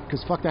worth it,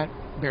 because fuck that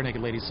Bare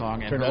Naked Ladies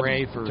song, and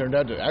turned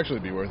out to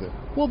actually be worth it.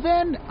 Well,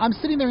 then, I'm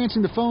sitting there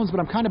answering the phones, but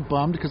I'm kind of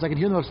bummed, because I can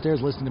hear them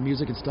upstairs listening to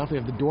music and stuff. They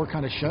have the door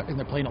kind of shut, and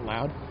they're playing it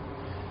loud.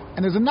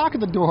 And there's a knock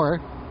at the door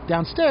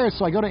downstairs,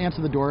 so I go to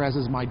answer the door, as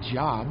is my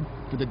job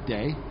for the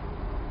day.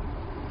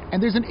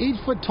 And there's an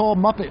 8-foot-tall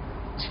Muppet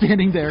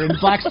standing there in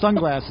black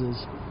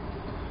sunglasses.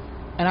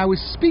 And I was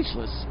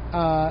speechless.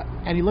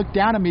 And he looked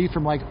down at me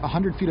from like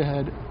 100 feet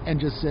ahead and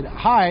just said,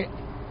 hi,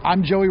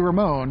 I'm Joey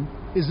Ramone.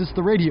 Is this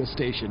the radio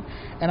station?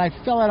 And I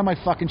fell out of my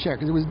fucking chair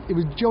because it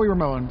was Joey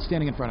Ramone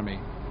standing in front of me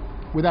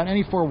without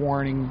any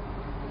forewarning.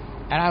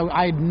 And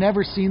I had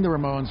never seen the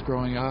Ramones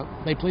growing up.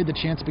 They played the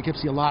Chants of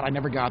Poughkeepsie a lot. I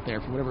never got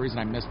there. For whatever reason,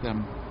 I missed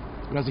them.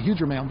 But I was a huge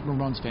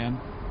Ramones fan.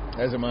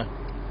 As am I.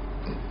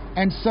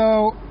 And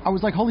so I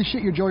was like, holy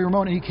shit, you're Joey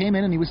Ramone. And he came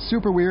in and he was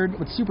super weird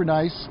but super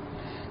nice.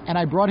 And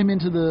I brought him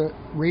into the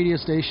radio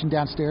station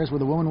downstairs where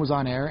the woman was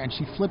on air, and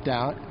she flipped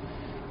out.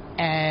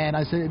 And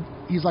I said,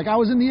 he's like, I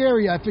was in the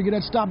area. I figured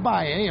I'd stop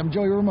by. Hey, I'm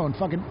Joey Ramone.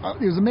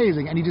 It was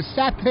amazing. And he just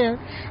sat there,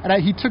 and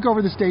he took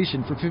over the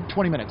station for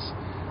 20 minutes.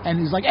 And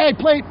he's like, hey,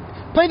 play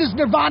this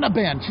Nirvana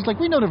band. She's like,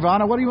 we know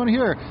Nirvana. What do you want to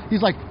hear?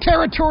 He's like,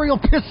 Territorial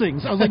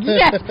Pissings. I was like,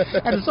 yes.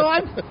 And so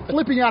I'm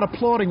flipping out,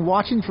 applauding,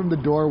 watching from the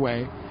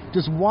doorway,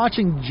 just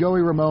watching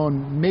Joey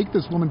Ramone make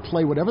this woman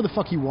play whatever the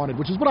fuck he wanted,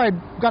 which is what I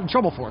got in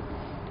trouble for.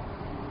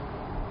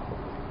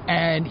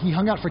 And he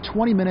hung out for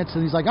 20 minutes,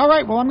 and he's like, all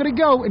right, well, I'm going to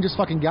go, and just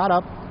fucking got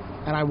up.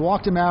 And I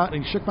walked him out,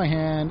 and he shook my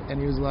hand, and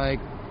he was like,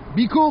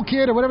 be cool,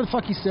 kid, or whatever the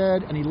fuck he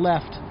said, and he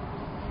left.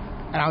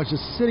 And I was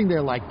just sitting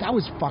there like, that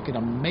was fucking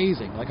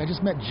amazing. Like, I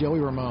just met Joey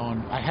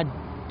Ramone. I had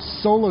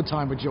solo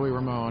time with Joey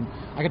Ramone.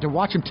 I got to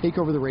watch him take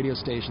over the radio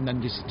station,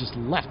 then just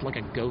left like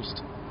a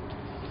ghost.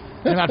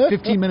 And about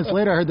 15 minutes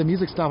later, I heard the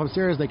music stop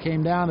upstairs. They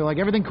came down. They're like,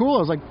 everything cool? I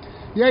was like,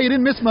 yeah, you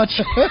didn't miss much.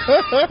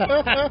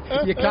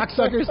 You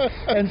cocksuckers.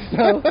 And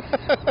so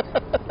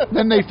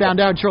then they found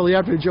out shortly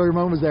after Joey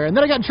Ramone was there. And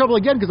then I got in trouble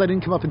again because I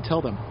didn't come up and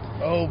tell them.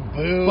 Oh,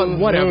 boo. But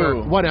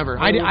whatever.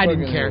 I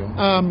didn't care.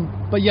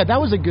 But yeah,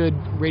 that was a good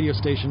radio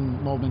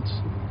station moment.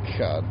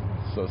 God,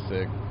 so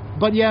sick.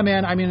 But yeah,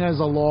 man, I mean, there's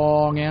a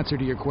long answer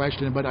to your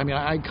question. But I mean,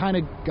 I kind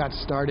of got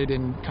started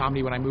in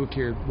comedy when I moved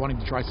here, wanting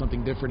to try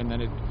something different. And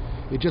then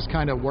it just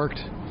kind of worked.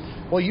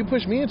 Well, you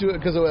pushed me into it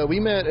because we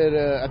met at,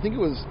 I think it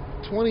was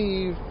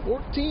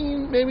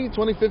 2014, maybe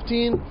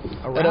 2015.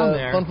 Around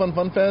there.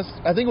 Fun Fest.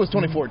 I think it was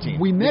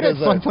 2014. We met at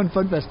Fun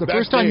Fest. The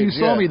first time you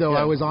saw me, though,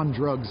 I was on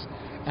drugs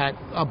at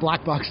a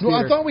Black Box Theater.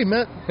 No, I thought we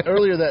met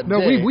earlier that day. No,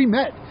 we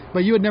met,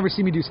 but you had never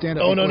seen me do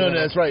stand-up. Oh, no,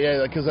 that's right,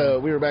 yeah, because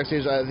we were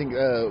backstage. I think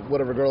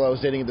whatever girl I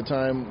was dating at the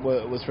time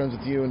was friends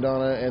with you and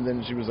Donna, and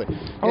then she was like,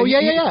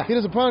 yeah. He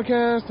does a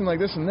podcast and like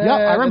this and that.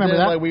 Yeah, I remember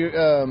that.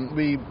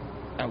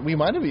 Like, we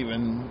might have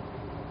even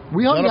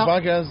We hung Not out.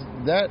 a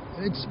podcast that.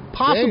 It's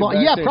possible.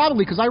 Backstage. Yeah,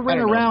 probably, because I ran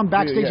don't know. around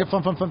backstage Yeah. at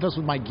Fun Fest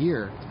with my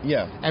gear.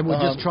 Yeah. And would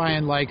just try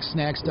and, like,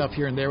 snag stuff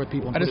here and there with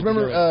people. And I put just it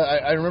remember.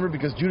 together. I remember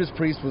because Judas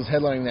Priest was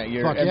headlining that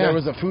year, Fuck and yeah. there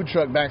was a food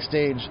truck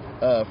backstage.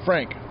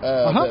 Frank,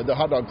 the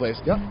hot dog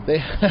place. Yep. They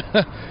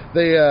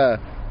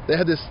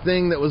had this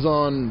thing that was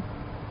on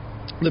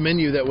the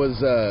menu that was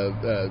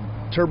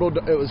turbo.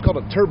 It was called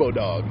a turbo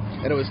dog,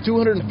 and it was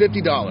 $250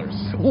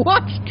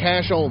 What?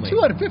 cash only.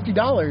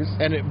 $250?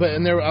 And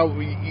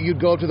you'd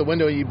go up to the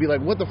window and you'd be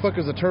like, "What the fuck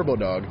is a turbo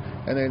dog?"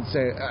 And they'd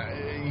say,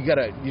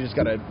 "You just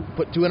gotta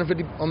put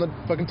 $250 on the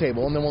fucking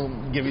table, and then we'll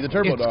give you the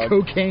turbo It's dog."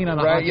 cocaine on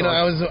a right? hot You know,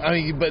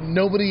 dog. but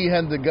nobody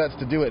had the guts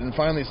to do it. And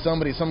finally,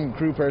 some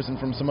crew person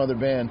from some other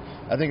band,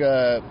 I think,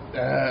 I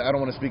don't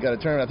want to speak out of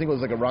turn. I think it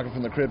was like a Rocket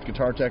from the Crypt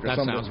guitar tech or That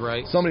something. sounds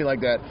right. Somebody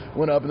like that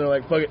went up and they're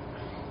like, "Fuck it."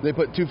 They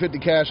put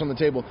 $250 cash on the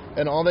table,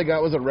 and all they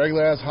got was a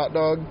regular ass hot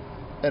dog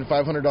and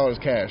 $500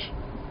 cash.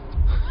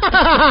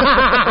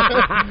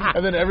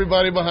 And then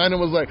everybody behind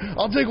him was like,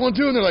 "I'll take one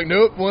too," and they're like,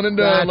 "Nope, one and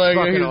done." That's Like,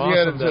 fucking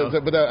awesome, though.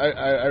 but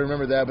I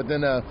remember that. But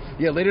then,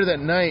 later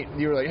that night,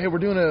 you were like, "Hey, we're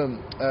doing a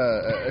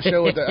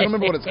show at the, I don't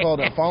remember what it's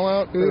called,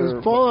 Fallout." It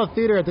was Fallout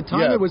Theater. At the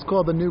time, Yeah. it was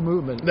called the New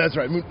Movement. That's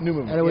right, New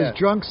Movement. And it was yeah.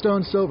 Drunk,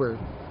 Stone, Sober.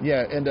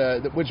 Yeah,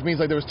 and which means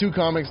like there was 2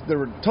 comics that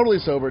were totally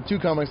sober, 2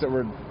 comics that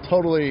were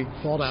totally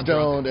Fall down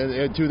stoned,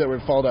 and 2 that were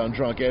fall down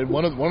drunk. And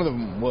one of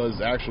them was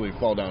actually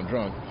fall down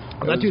drunk.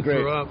 It That was dude great.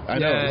 threw up. I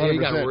know, Yeah, he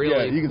got 100%. really,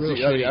 yeah, you can real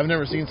see. shitty. I've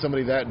never seen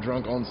somebody that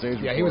drunk on stage.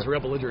 Yeah, before. he was real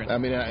belligerent. I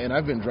mean, and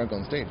I've been drunk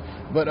on stage.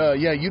 But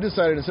you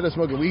decided instead of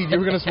smoking weed, you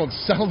were going to smoke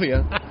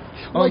salvia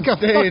on like a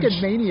stage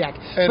fucking maniac.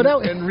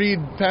 and read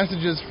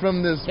passages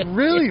from this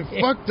really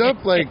fucked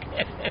up like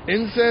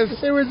incest.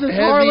 There was this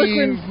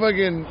heavy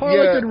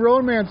fucking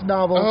romance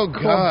novel Oh,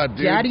 called God,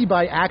 dude. Daddy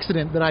by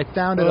Accident that I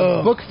found at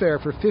a book fair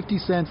for 50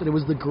 cents, and it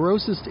was the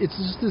grossest. It's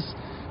just this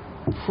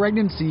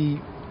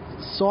pregnancy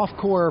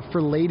softcore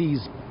for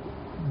ladies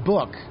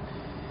book.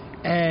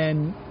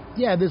 And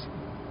yeah, this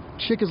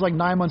chick is like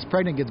 9 months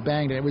pregnant, gets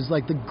banged, and it was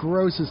like the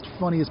grossest,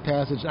 funniest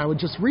passage. I would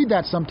just read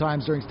that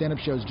sometimes during stand-up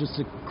shows just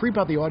to creep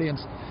out the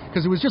audience,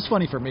 because it was just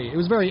funny for me. It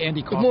was very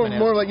Andy Kaufman.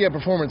 More like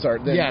performance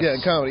art than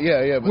comedy.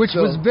 But which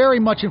still. was very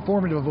much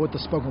informative of what the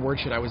spoken word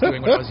shit I was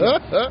doing when I was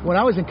young. When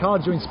I was in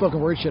college doing spoken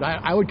word shit,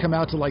 I would come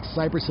out to like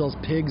Cypress Hill's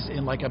Pigs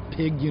in like a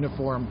pig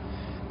uniform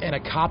and a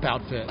cop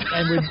outfit,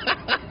 and would.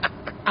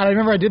 I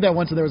remember I did that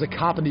once, and there was a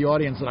cop in the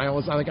audience, and I'm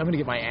going to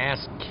get my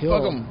ass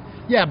killed. Fuck 'em.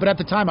 Yeah, but at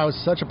the time I was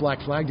such a black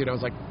flag dude. I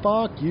was like,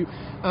 "Fuck you."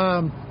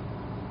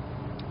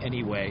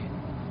 Anyway,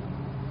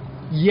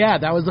 yeah,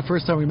 that was the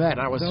first time we met.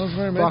 I was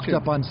fucked mentioned.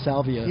 up on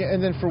salvia. Yeah,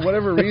 and then for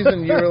whatever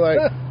reason you were like,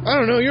 "I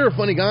don't know, you're a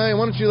funny guy.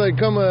 Why don't you like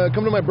come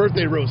to my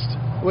birthday roast?"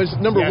 Which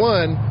number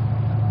one,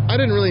 I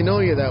didn't really know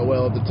you that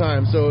well at the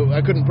time, so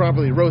I couldn't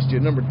properly roast you.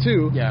 Number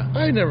 2,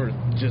 I never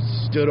just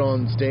stood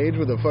on stage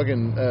with a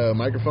fucking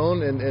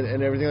microphone and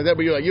everything like that.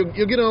 But you're like,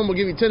 you'll get on. We'll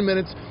give you 10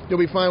 minutes. You'll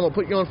be fine. We'll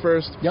put you on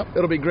first. Yep.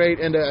 It'll be great.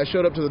 And I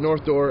showed up to the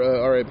North Door,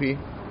 RIP.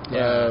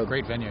 Yeah,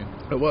 great venue.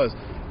 It was.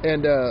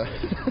 And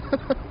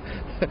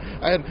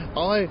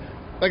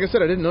like I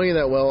said, I didn't know you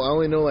that well. I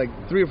only know like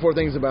 3 or 4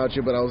 things about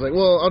you, but I was like,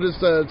 well, I'll just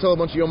tell a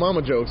bunch of Yo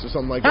Mama jokes or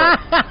something like that.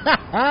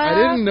 I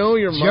didn't know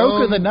your mom.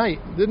 Joke of the night.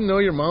 Didn't know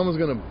your mom was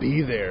going to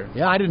be there.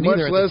 Yeah, I didn't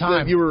either at the Much less time.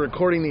 that you were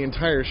recording the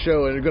entire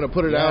show and you're going to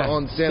put it out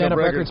on Stand Up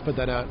Records. Put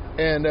that out.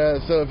 And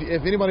so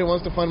if anybody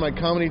wants to find my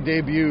comedy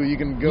debut, you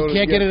can go. You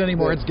can't get it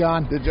anymore. It's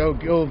gone. The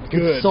joke. Oh,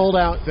 good. It's sold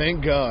out.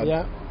 Thank God.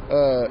 Yeah.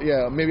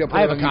 Maybe I'll put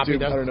I it have on a copy, YouTube.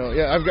 though. I don't know.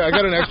 Yeah, I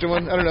got an extra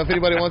one. I don't know if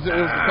anybody wants it.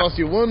 It'll cost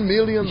you $1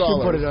 million. You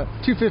should put it up.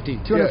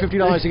 $250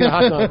 to get a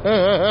hot dog.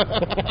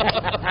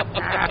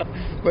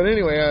 But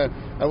anyway,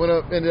 I went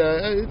up and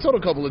told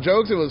a couple of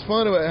jokes. It was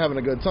fun. Having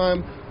a good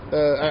time.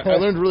 I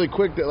learned really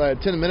quick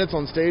that 10 minutes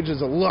on stage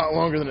is a lot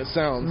longer than it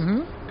sounds.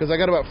 Because I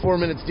got about 4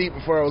 minutes deep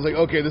before I was like,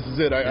 okay, this is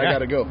it. I got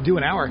to go. Do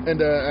an hour.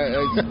 And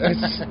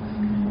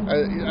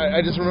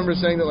I just remember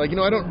saying that, I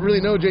don't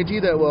really know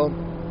JT that well.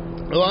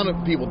 A lot of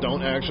people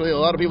don't, actually. A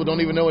lot of people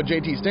don't even know what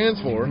JT stands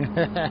for.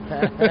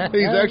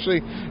 He's actually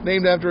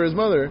named after his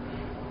mother,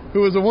 who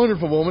was a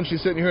wonderful woman.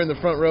 She's sitting here in the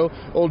front row.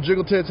 Old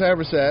Jiggle Tits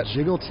Habersaat.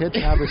 Jiggle Tits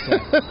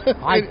Habersaat.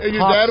 And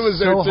your dad was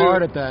there, so too.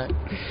 hard at that.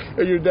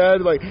 And your dad,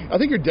 I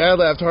think your dad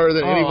laughed harder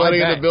than anybody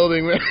in the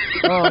building.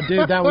 Oh,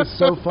 dude, that was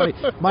so funny.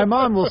 My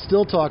mom will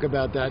still talk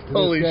about that to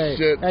Holy this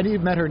day. shit. And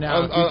you've met her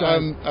now.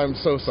 I'm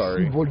so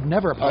sorry. She would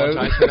never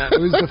apologize for that.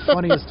 It was the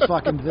funniest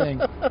fucking thing.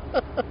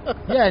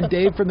 Yeah, and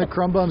Dave from the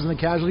Crumb Bums and the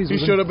Casualties he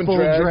was showed up in full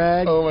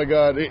drag. Oh, my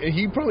God.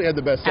 He probably had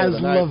the best set as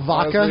of the night.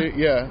 Lavaca.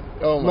 Honestly. Yeah.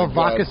 Oh, my God.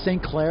 Lavaca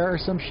St. Clair or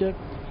some shit.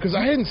 Because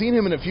I hadn't seen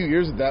him in a few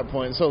years at that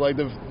point, so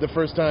the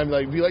first time,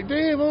 be like,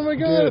 Dave, oh my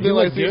God, dude, he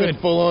looked see him in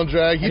full on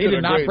drag. He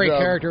did not break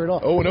character at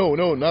all. Oh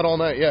no, not all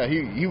night. Yeah,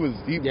 he was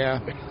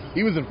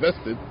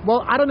invested.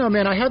 Well, I don't know,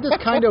 man. I had this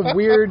kind of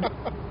weird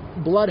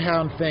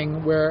bloodhound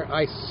thing where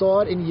I saw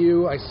it in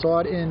you, I saw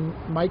it in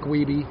Mike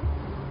Wiebe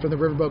from the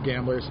Riverboat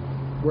Gamblers,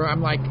 where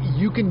I'm like,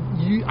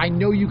 I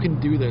know you can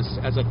do this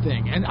as a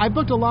thing. And I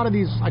booked a lot of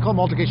these, I call them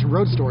Altercation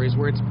Road Stories,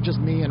 where it's just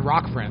me and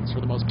rock friends for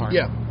the most part.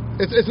 Yeah,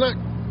 it's not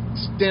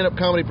stand-up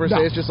comedy per se.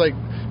 No. It's just like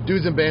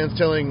dudes in bands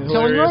telling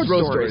road hilarious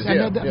stories.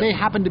 And Yeah, they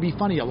happen to be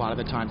funny a lot of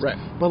the times. Right.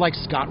 But like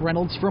Scott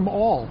Reynolds from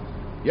All.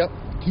 Yep.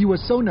 He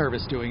was so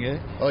nervous doing it.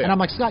 Oh, yeah. And I'm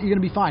like, Scott, you're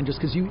going to be fine just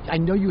because I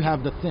know you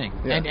have the thing.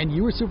 Yeah. And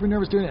you were super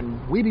nervous doing it, and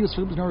Weeby was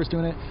super nervous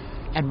doing it.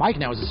 And Mike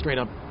now is a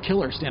straight-up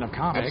killer stand-up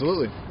comic.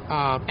 Absolutely.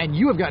 And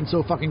you have gotten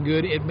so fucking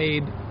good, it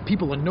made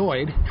people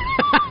annoyed.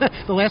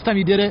 The last time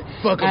you did it...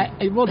 Fuck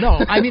 'em. Well, no,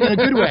 I mean in a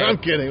good way. I'm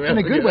kidding, man. In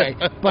a good way.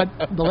 But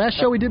the last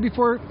show we did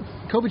before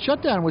COVID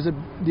shutdown was at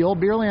the old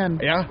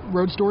Beerland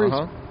Road Stories.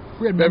 Uh-huh.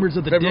 We had members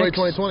of the February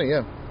Dicks. 2020,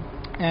 yeah.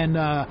 And,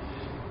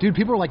 dude,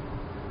 people were like,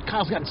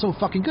 Kyle's gotten so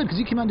fucking good because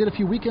you came out and did a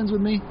few weekends with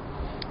me.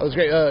 That was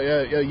great.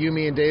 You,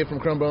 me, and Dave from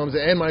Chrome Bones,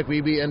 and Mike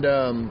Weeby,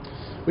 and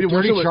we did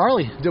Dirty one show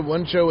Charlie. Did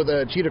one show with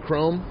Cheetah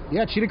Chrome.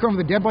 Yeah, Cheetah Chrome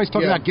with the Dead Boys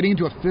talking Yeah. about getting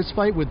into a fist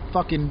fight with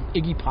fucking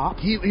Iggy Pop.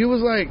 He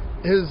was like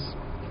his.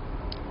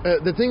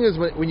 The thing is,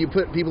 when you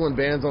put people in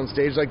bands on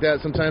stage like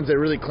that, sometimes they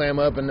really clam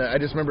up, and I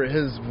just remember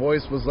his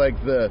voice was like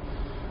the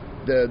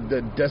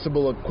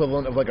decibel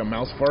equivalent of like a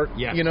mouse fart.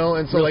 Yeah. You know,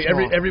 and so Real like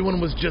small. everyone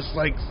was just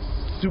like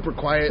super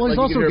quiet. Well, he's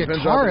like, also you a could hear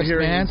pin drop and guitarist, hear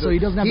it. man, so he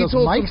doesn't have those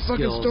told mic some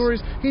fucking skills.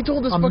 stories. He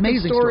told us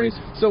Amazing fucking stories.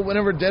 stories. So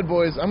whenever Dead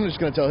Boys, I'm just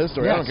going to tell his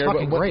story. Yeah, I don't it's care.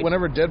 fucking But great.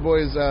 whenever Dead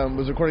Boys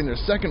was recording their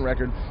second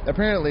record,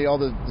 apparently all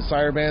the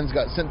Sire bands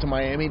got sent to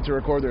Miami to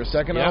record their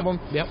second album.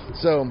 Yep.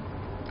 So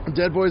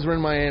Dead Boys were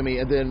in Miami,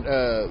 and then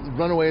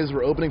Runaways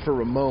were opening for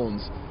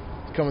Ramones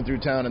coming through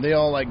town, and they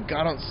all like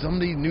got on.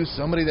 Somebody knew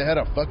somebody that had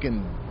a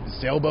fucking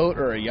sailboat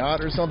or a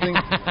yacht or something.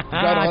 Got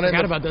on I it.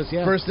 forgot about this,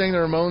 yeah. First thing the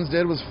Ramones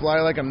did was fly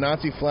like a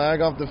Nazi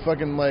flag off the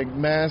fucking like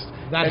mast.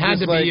 That and had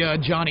just, to like, be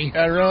Johnny.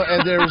 I don't know,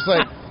 and there was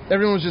like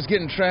everyone was just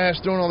getting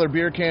trashed, throwing all their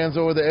beer cans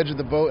over the edge of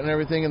the boat and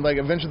everything, and like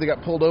eventually they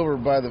got pulled over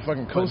by the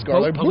fucking Coast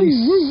Guard. Boat Like, police.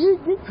 woo, woo,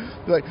 woo, woo.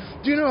 They're like,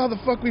 do you know how the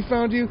fuck we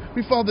found you?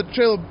 We followed the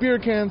trail of beer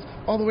cans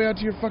all the way out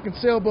to your fucking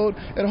sailboat,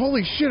 and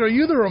holy shit, are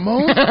you the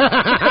Ramones?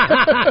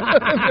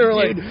 They were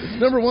like,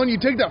 number one, you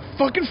take that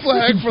fucking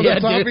flag from Yeah, the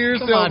top dude. of your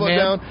Come on, sailboat man.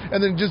 down,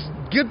 and then just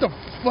get the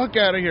fuck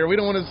out of here. We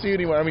don't want to see you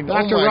anymore. I mean,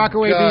 Dr. oh my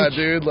Rockaway god, Beach.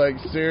 dude, like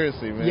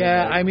seriously, man.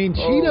 Yeah, like, I mean,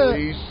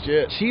 holy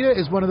shit. Cheetah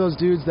is one of those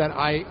dudes that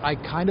I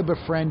kind of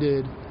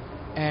befriended,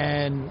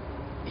 and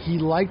he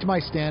liked my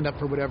stand-up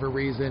for whatever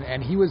reason,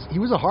 and he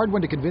was a hard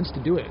one to convince to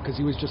do it, because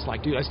he was just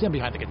like, dude, I stand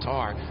behind the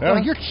guitar. Yeah.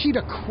 Like, you're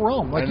Cheetah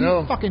Chrome. Like, I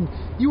know.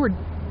 you were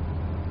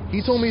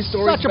He told me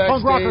stories such a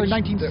punk rocker in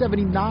backstage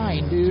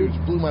 1979, dude.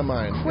 Dude, blew my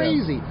mind. Yeah.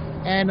 Crazy.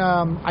 And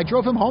I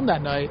drove him home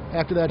that night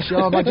after that show.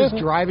 I'm like just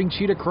driving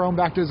Cheetah Chrome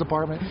back to his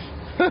apartment.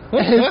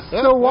 It's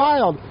so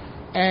wild.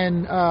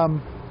 And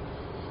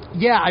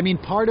yeah, I mean,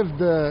 part of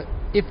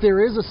if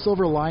there is a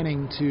silver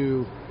lining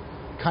to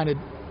kind of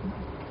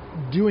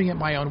doing it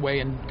my own way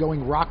and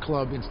going rock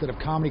club instead of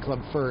comedy club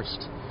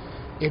first,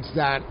 it's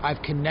that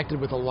I've connected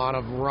with a lot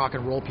of rock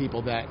and roll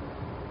people that,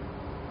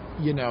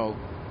 you know,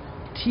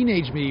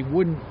 teenage me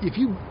wouldn't. If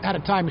you had a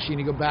time machine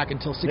to go back and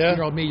tell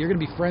 16-year-old me, you're going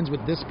to be friends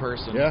with this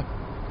person. Yeah.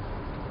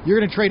 You're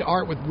going to trade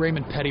art with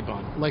Raymond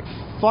Pettibon. Like,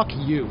 fuck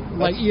you.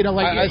 Like, you know,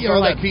 like I you're saw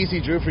like, that piece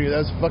he drew for you. That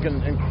was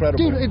fucking incredible.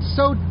 dude, it's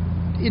so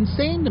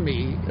insane to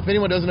me. If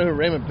anyone doesn't know who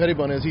Raymond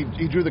Pettibon is,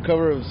 he drew the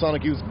cover of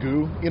Sonic Youth's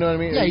Goo. You know what I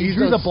mean? Yeah, he He's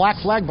drew done the black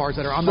flag bars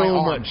that are on my so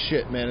arm. much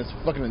shit, man. It's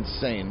fucking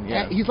insane.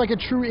 Yeah. He's like a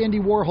true Andy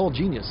Warhol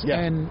genius.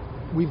 Yeah. And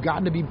we've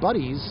gotten to be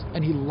buddies,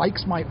 and he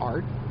likes my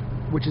art,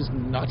 which is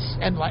nuts.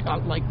 And like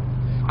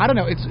I don't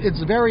know,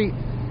 it's very.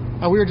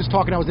 We were just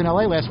talking. I was in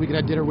LA last week and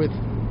had dinner with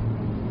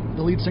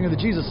the lead singer of the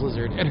Jesus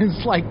Lizard, and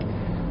it's like,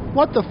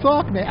 what the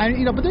fuck, man?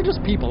 But they're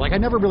just people. Like, I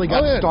never really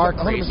got star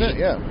crazy. 100%,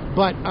 yeah.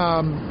 But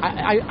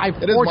I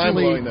It is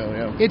fortunately, mind-blowing,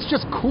 though, yeah. it's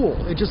just cool.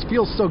 It just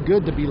feels so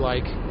good to be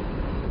like,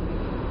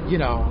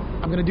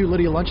 I'm gonna do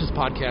Lydia Lunch's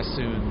podcast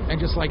soon,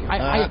 and just like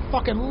I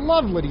fucking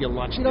love Lydia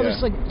Lunch. Yeah.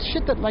 There's like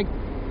shit that like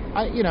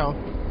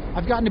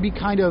I've gotten to be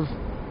kind of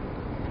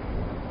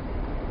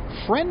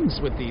friends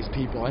with these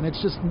people, and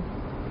it's just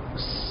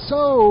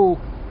so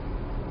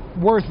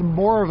worth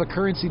more of a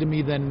currency to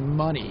me than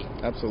money.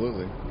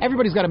 Absolutely.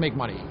 Everybody's got to make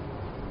money.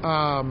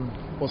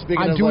 Well, speaking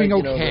I'm of doing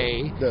like,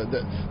 okay.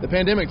 The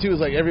pandemic too is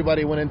like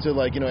everybody went into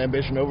like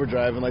Ambition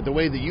Overdrive, and like the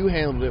way that you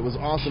handled it was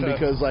awesome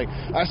because like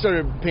I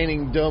started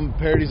painting dumb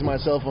parodies of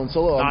myself on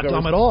solo Not album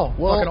dumb covers. at all.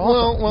 Well, Fucking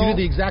awesome. well, You did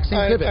the exact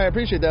same pivot. I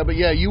appreciate that, but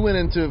yeah, you went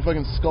into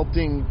fucking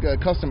sculpting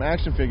custom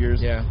action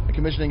figures, Yeah. and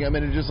commissioning them,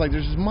 and it just like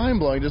there's just mind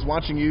blowing just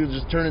watching you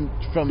just turning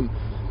from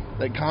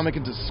like comic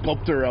into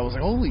sculptor. I was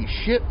like, holy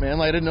shit, man!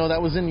 Like, I didn't know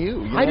that was in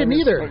you. I didn't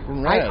It's either.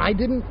 fucking rad.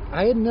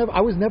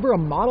 I was never a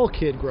model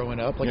kid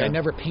growing up. Like, Yeah. I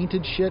never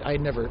painted shit. I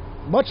never,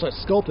 much less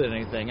sculpted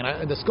anything.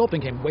 And the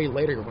sculpting came way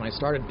later when I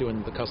started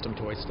doing the custom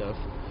toy stuff.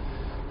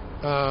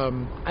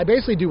 I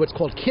basically do what's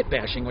called kit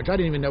bashing, which I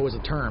didn't even know was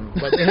a term,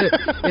 but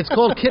it's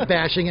called kit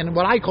bashing, and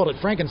what I called it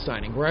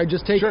Frankensteining, where I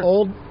just take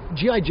old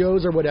G.I.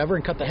 Joes or whatever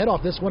and cut the head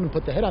off this one and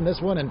put the head on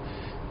this one and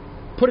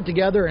put it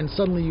together, and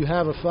suddenly you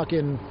have a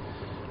fucking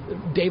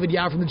David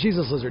Yao from the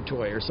Jesus Lizard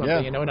toy or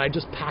something, and I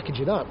just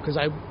package it up, because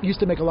I used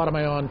to make a lot of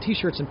my own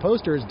t-shirts and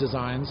posters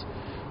designs,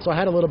 so I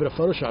had a little bit of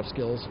Photoshop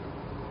skills,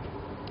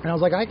 and I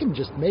was like, I can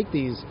just make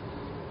these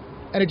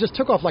And it just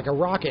took off like a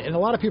rocket. And a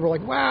lot of people were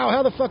like, wow,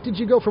 how the fuck did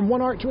you go from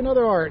one art to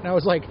another art? And I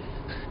was like,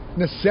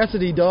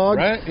 necessity, dog.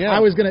 Right, yeah.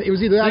 It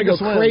was either that or go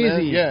crazy.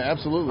 Man. Yeah,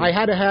 absolutely. I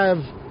had to have,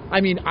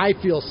 I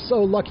feel so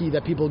lucky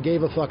that people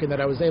gave a fuck and that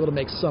I was able to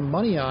make some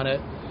money on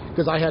it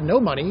because I had no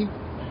money.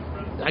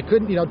 I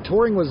couldn't,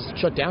 touring was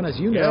shut down, as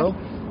you know.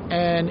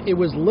 And it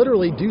was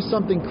literally do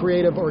something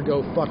creative or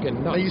go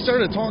fucking nuts. Now you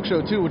started a talk show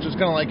too, which was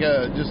kind of like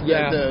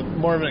the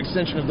more of an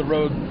extension of the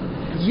road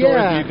stories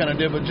that you kind of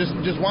did. But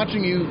just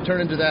watching you turn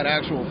into that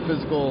actual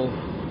physical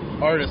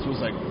artist was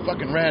like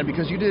fucking rad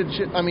because you did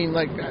shit. I mean,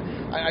 like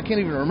I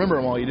can't even remember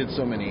them all. You did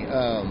so many.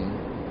 I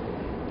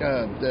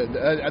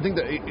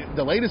think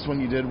the latest one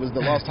you did was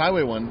the Lost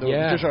Highway one, the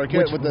Patricia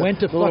Arquette with the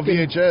little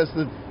VHS.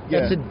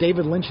 That's at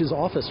David Lynch's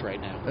office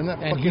right now. Isn't that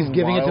and fucking he's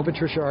giving wild? it to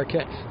Patricia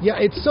Arquette. Yeah,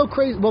 it's so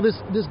crazy. Well,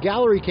 this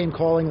gallery came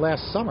calling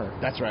last summer.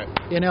 That's right.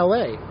 In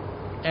L.A.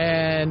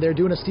 And they're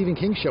doing a Stephen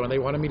King show, and they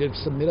wanted me to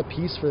submit a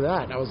piece for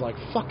that. And I was like,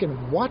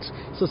 fucking what?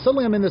 So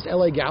suddenly I'm in this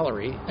L.A.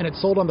 gallery, and it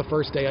sold on the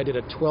first day. I did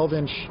a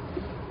 12-inch,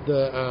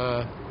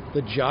 the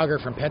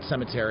jogger from Pet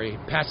Sematary,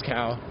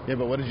 Pascal. Yeah,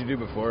 but what did you do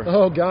before?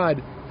 Oh,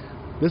 God.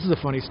 This is a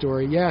funny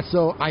story. Yeah,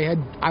 so I had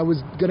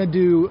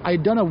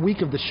done a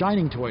week of the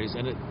Shining toys,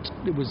 and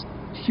it was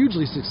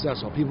hugely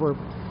successful.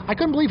 I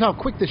couldn't believe how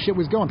quick this shit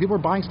was going. People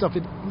were buying stuff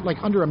in like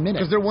under a minute.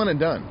 Because they're one and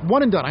done.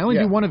 One and done. I only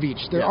do one of each.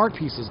 They're art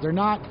pieces. They're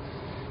not.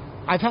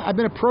 I've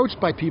been approached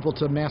by people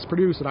to mass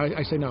produce, and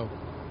I say no.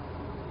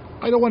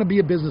 I don't want to be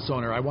a business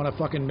owner. I want to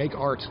fucking make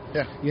art.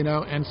 Yeah.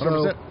 And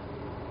so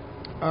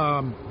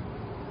 100%.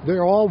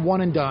 They're all one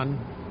and done.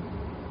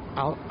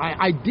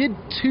 I did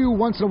two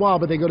once in a while,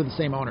 but they go to the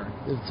same owner.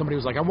 Somebody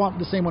was like, I want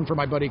the same one for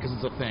my buddy because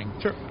it's a thing.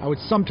 Sure. I would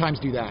sometimes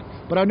do that,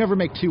 but I would never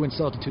make two and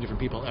sell it to two different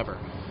people ever.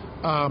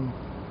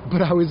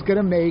 But I was going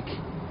to make,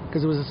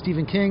 because it was a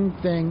Stephen King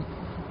thing,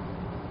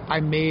 I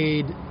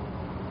made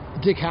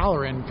Dick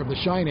Halloran from The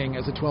Shining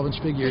as a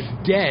 12-inch figure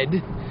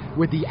dead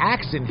with the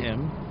axe in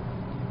him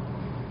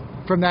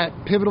from that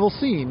pivotal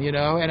scene, and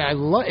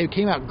it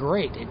came out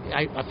great.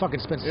 I fucking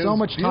spent so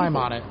much time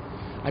on it.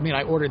 I mean,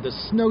 I ordered the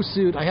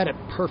snowsuit. I had it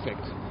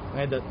perfect. I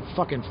had the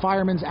fucking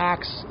fireman's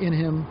axe in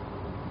him.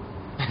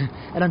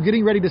 And I'm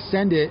getting ready to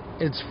send it.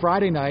 It's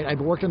Friday night. I've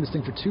worked on this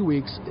thing for 2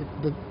 weeks.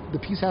 The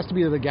piece has to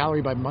be to the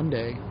gallery by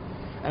Monday.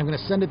 And I'm going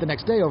to send it the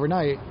next day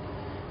overnight.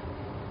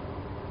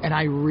 And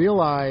I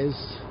realized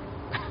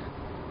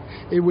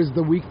it was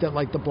the week that,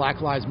 like, the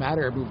Black Lives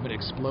Matter movement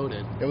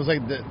exploded. It was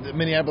like the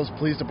Minneapolis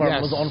Police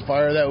Department was on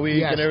fire that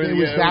week and everything. It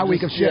was that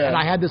week of shit. Yeah. And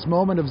I had this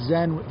moment of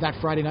zen that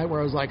Friday night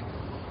where I was like,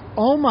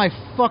 oh my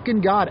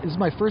fucking God, this is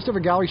my first ever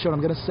gallery show, and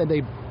I'm going to send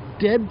a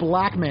dead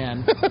black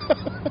man.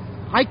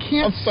 I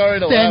can't I'm sorry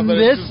to send laugh, but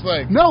this. It's just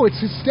like, no, it's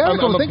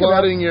hysterical. I'm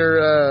applauding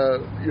your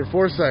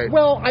foresight.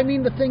 Well, I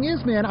mean, the thing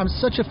is, man, I'm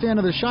such a fan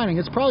of The Shining.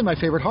 It's probably my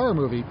favorite horror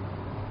movie.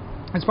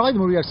 It's probably the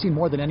movie I've seen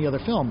more than any other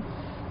film.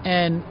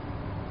 And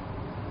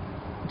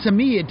to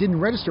me, it didn't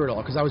register at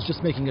all because I was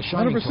just making a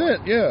Shining 100%, toy.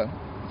 Yeah.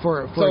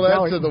 For a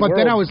gallery. But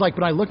then I was like,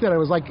 when I looked at it, I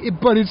was like,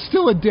 but it's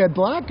still a dead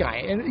black guy.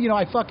 And,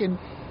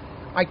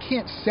 I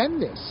can't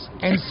send this.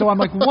 And so I'm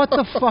like, what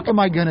the fuck am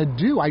I going to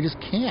do? I just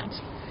can't.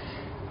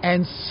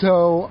 And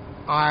so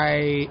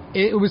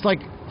it was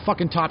like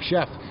fucking Top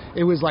Chef.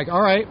 It was like,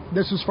 all right,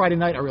 this was Friday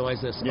night, I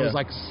realized this. Yeah. I was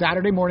like,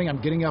 Saturday morning, I'm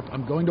getting up,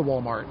 I'm going to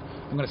Walmart.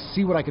 I'm going to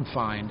see what I can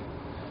find.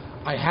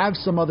 I have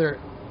some other,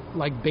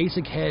 like,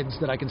 basic heads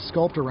that I can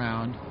sculpt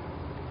around.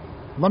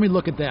 Let me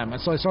look at them.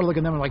 And so I started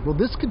looking at them and I'm like, well,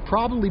 this could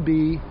probably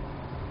be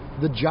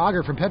the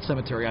jogger from Pet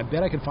Sematary. I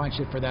bet I can find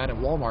shit for that at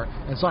Walmart.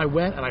 And so I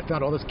went and I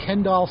found all this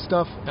Ken doll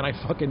stuff, and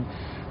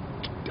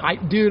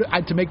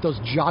to make those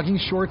jogging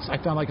shorts, I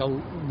found like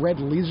a red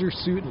leisure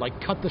suit and like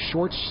cut the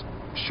shorts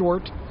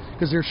short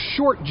because they're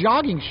short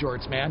jogging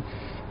shorts, man.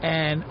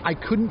 And I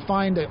couldn't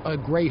find a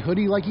gray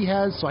hoodie like he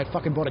has, so I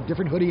fucking bought a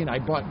different hoodie and I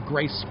bought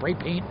gray spray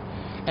paint.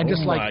 And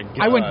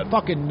I went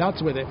fucking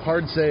nuts with it.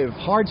 Hard save.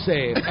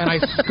 And I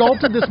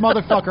sculpted this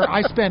motherfucker.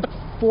 I spent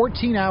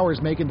 14 hours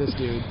making this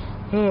dude.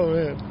 Oh,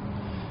 man.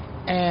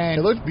 And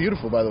it looked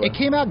beautiful, by the way. It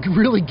came out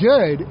really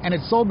good, and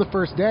it sold the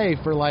first day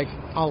for like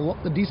a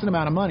decent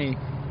amount of money.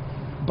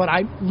 But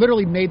I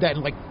literally made that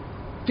in like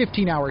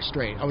 15 hours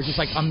straight. I was just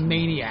like a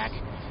maniac,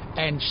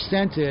 and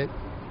sent it,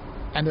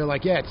 and they're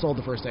like, yeah, it sold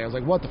the first day. I was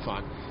like, what the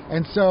fuck?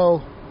 And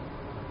so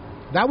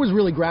that was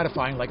really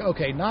gratifying. Like,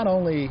 okay, not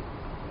only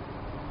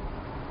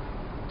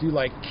do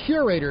like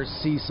curators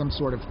see some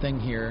sort of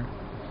thing here,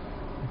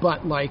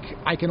 but like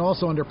I can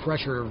also under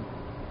pressure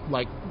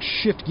like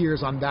shift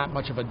gears on that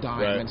much of a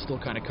dime and still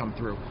kind of come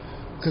through.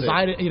 Because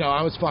I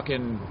was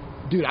fucking,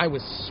 dude, I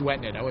was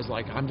sweating it. I was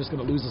like, I'm just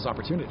going to lose this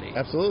opportunity.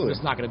 Absolutely. I'm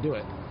just not going to do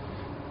it.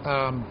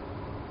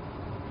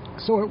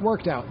 So it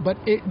worked out, but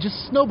it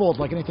just snowballed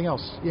like anything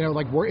else.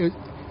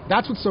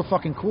 That's what's so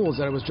fucking cool is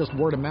that it was just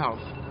word of mouth.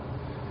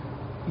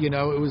 It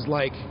was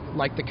like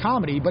the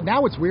comedy, but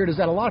now what's weird is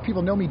that a lot of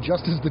people know me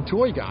just as the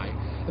toy guy.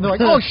 And they're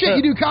like, oh shit,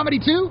 you do comedy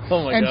too?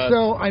 Oh my God. And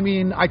so, I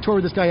mean, I tour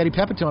with this guy, Eddie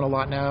Pepitone, a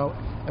lot now.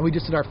 And we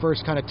just did our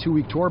first kind of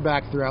 2-week tour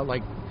back throughout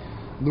like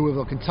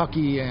Louisville,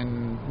 Kentucky,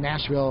 and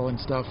Nashville and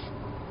stuff,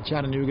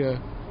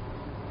 Chattanooga.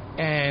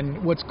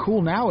 And what's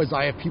cool now is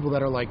I have people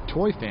that are like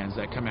toy fans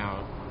that come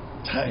out,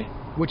 Tight.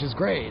 which is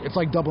great. It's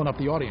like doubling up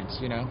the audience,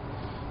 you know.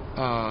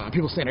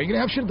 People saying, "Are you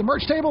gonna have shit at the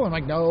merch table?" I'm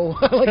like, "No."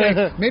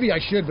 Maybe I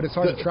should, but it's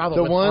hard to travel.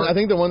 I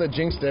think the one that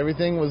jinxed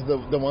everything was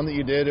the one that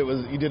you did.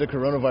 You did a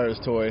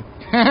coronavirus toy.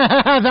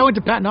 That went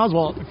to Patton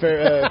Oswalt.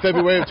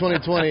 February of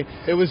 2020.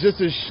 It was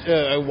just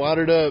a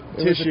watered up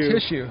tissue. It was a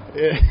tissue.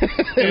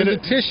 It was a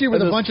tissue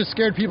with a bunch of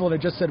scared people, and it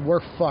just said,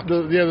 "We're fucked."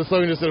 The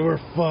slogan just said, "We're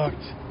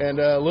fucked." And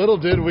little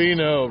did we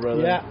know,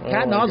 brother. Yeah,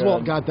 Patton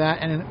Oswalt got that,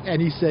 and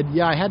he said,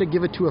 "Yeah, I had to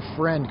give it to a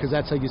friend because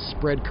that's how you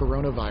spread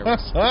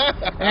coronavirus."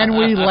 And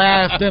we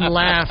laughed and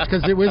laughed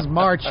because it was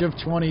March of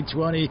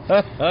 2020.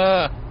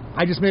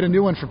 I just made a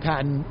new one for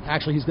Patton.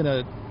 Actually,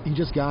 he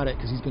just got it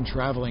because he's been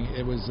traveling.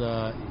 It was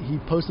he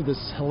posted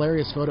this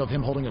hilarious photo of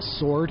him holding a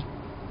sword.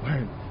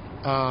 Word.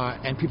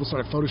 And people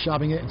started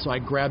photoshopping it, and so I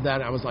grabbed that.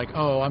 And I was like,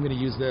 "Oh, I'm going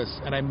to use this,"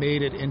 and I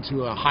made it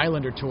into a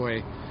Highlander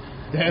toy.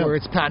 Damn. Where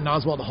it's Patton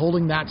Oswalt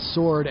holding that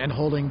sword and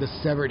holding the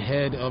severed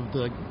head of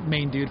the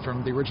main dude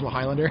from the original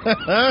Highlander.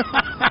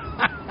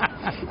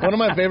 One of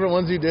my favorite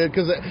ones you did,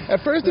 because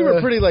at first they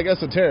were pretty like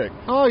esoteric.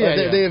 Oh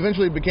yeah, They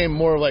eventually became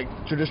more like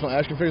traditional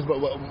action figures.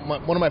 But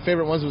one of my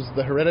favorite ones was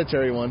the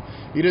Hereditary one.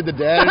 You did the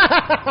dad,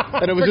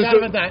 and it was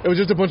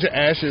just a bunch of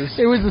ashes.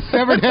 It was the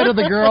severed head of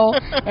the girl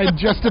and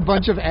just a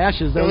bunch of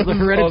ashes. That was the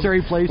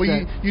Hereditary playset.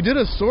 Well, you did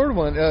a sword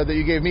one that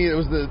you gave me. It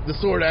was the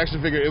sword action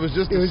figure. It was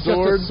just a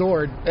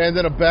sword, and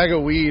then a bag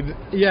of weed.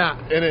 Yeah.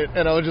 In it,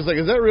 and I was just like,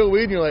 "Is that real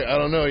weed?" And you're like, "I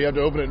don't know. You have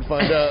to open it and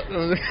find out."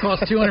 It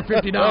costs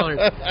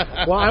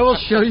 $250. Well, I will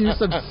show you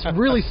some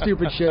really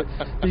stupid shit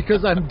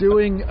because I'm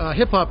doing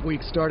Hip Hop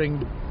Week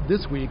starting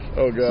this week.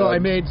 Oh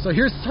god. So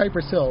here's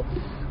Cypress Hill,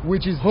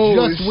 which is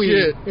Holy just weed.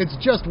 shit. It's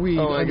just weed.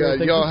 Oh my god,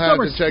 y'all have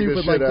to check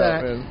this shit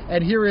out, man.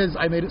 And here is,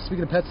 I made it,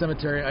 speaking of Pet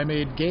Sematary, I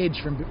made Gage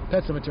from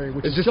Pet Sematary,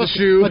 which it's is just a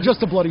shoe.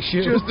 Just a bloody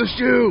shoe. Just a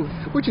shoe.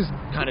 Which is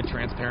kind of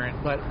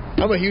transparent, but...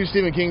 I'm a huge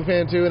Stephen King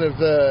fan too, and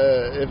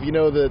if you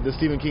know the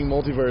Stephen King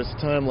multiverse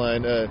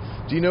timeline,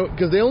 do you know,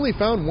 because they only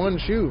found one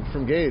shoe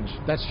from Gage.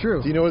 That's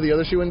true. Do you know where the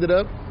other shoe ended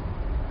up?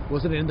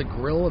 Wasn't it in the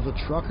grill of the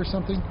truck or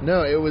something?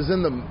 No, it was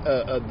in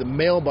the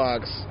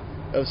mailbox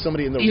of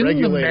somebody in the In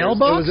regulators. the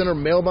mailbox? It was in a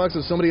mailbox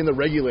of somebody in the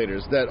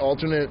regulators. That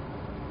alternate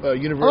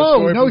universe Oh,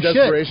 story no from shit.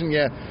 Desperation.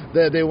 Yeah,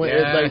 they went.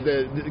 Yeah.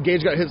 The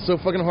Gage got hit so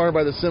fucking hard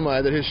by the semi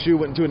that his shoe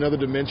went into another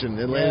dimension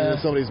and landed in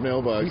somebody's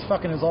mailbox. He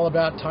fucking is all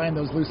about tying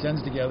those loose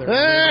ends together.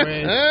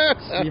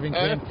 Stephen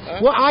King.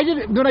 Well,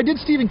 when I did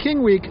Stephen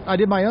King week, I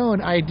did my own.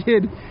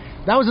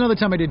 That was another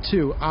time I did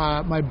too.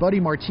 My buddy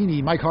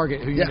Martini, Mike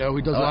Hargett, who you know,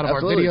 who does a lot of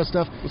absolutely. our video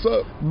stuff. What's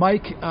up?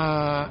 Mike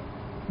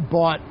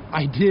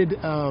I did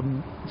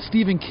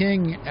Stephen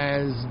King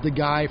as the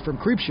guy from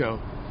Creepshow.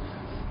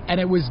 And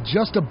it was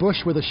just a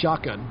bush with a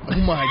shotgun. Oh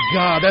my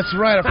god, that's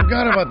right. I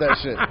forgot about that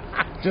shit.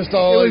 It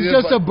was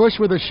just a bush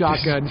with a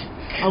shotgun.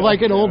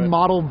 Like an old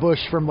model bush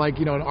from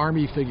an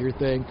army figure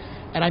thing.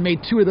 And I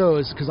made two of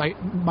those because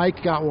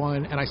Mike got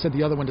one and I sent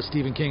the other one to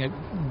Stephen King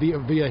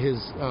via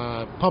his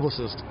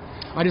publicist.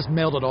 I just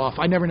mailed it off.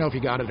 I never know if he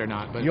got it or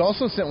not. But you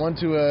also sent one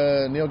to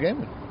Neil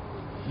Gaiman.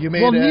 You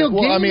made Neil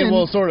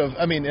Gaiman. sort of.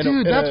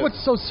 That's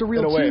what's so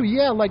surreal too.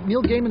 Yeah, like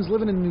Neil Gaiman's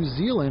living in New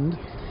Zealand,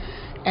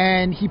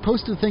 and he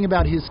posted a thing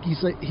about he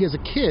has a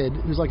kid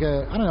who's like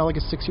a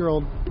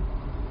 6-year-old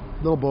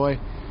little boy.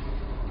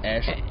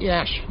 Ash.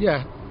 Ash,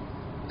 yeah.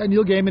 And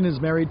Neil Gaiman is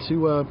married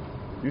to.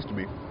 Used to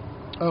be.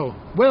 Oh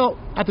well,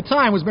 at the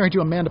time was married to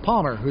Amanda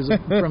Palmer, who's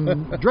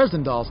from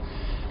Dresden Dolls,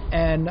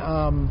 and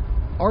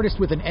artist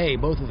with an A,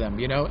 both of them,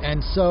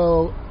 And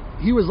so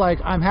he was like,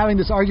 I'm having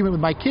this argument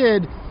with my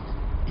kid.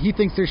 He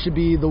thinks there should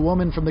be the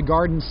woman from the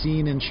garden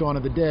scene in Shaun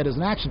of the Dead as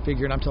an action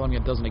figure, and I'm telling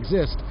him it doesn't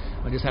exist.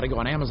 I just had to go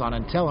on Amazon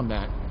and tell him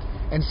that.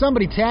 And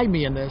somebody tagged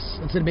me in this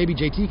and said maybe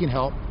JT can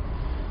help.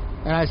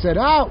 And I said,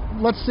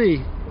 let's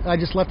see. I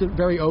just left it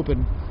very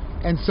open.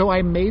 And so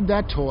I made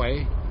that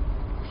toy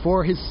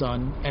for his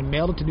son and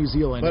mailed it to New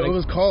Zealand. But it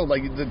was called,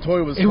 the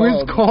toy was called... It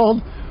was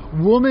called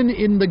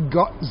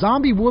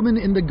Zombie Woman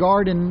in the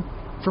Garden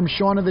from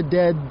Shaun of the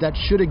Dead that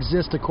should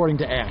exist according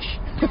to Ash.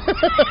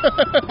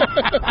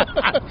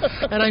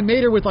 And I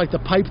made her with the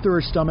pipe through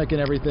her stomach and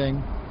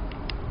everything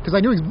because I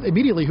knew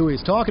immediately who he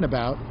was talking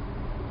about.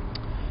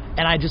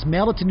 And I just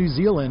mailed it to New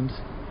Zealand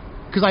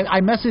because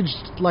I messaged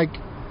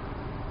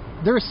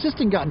their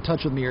assistant got in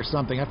touch with me or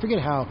something. I forget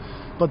how,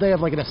 but they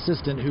have an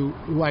assistant who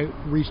I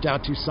reached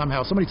out to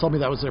somehow. Somebody told me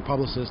that was their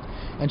publicist,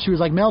 and she was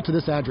like, mail to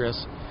this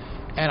address.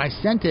 And I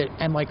sent it,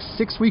 and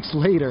 6 weeks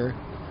later,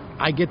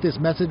 I get this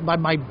message.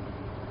 My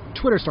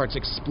Twitter starts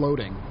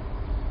exploding.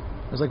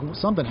 It's like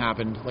something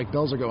happened,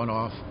 bells are going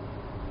off.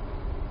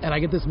 And I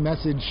get this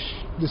message,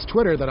 this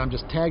Twitter that I'm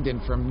just tagged in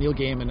from Neil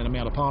Gaiman and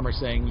Amanda Palmer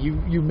saying,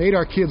 you made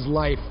our kid's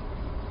life.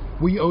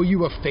 We owe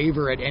you a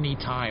favor at any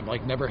time.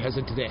 Never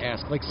hesitate to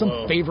ask.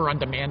 Some favor on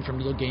demand from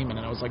Neil Gaiman.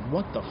 And I was like,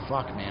 what the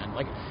fuck, man?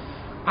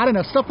 I don't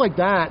know, stuff like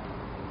that.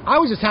 I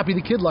was just happy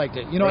the kid liked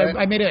it. Right.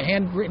 I made a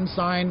handwritten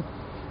sign,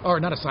 or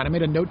not a sign. I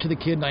made a note to the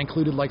kid, and I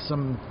included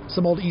some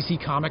old EC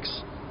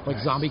comics,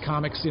 nice. zombie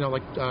comics,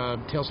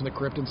 Tales from the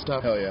Crypt and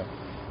stuff. Hell yeah.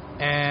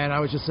 and I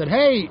was just said,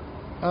 hey,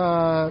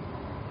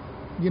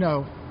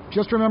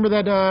 just remember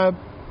that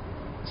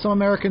some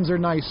Americans are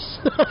nice,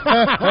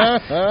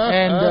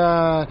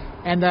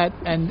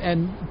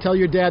 and tell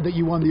your dad that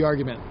you won the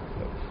argument.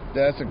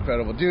 That's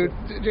incredible, dude.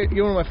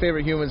 You're one of my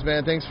favorite humans,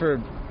 man. Thanks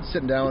for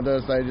sitting down with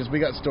us. We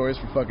got stories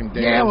for fucking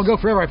days. Yeah, we'll go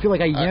forever. I feel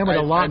like I yammered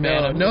a lot,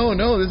 man.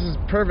 No, this is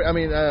perfect. I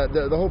mean,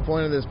 the whole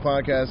point of this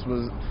podcast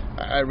was,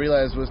 I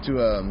realized, was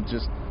to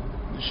just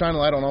shine a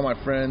light on all my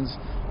friends,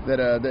 that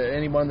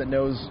anyone that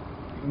knows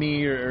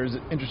me or is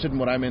interested in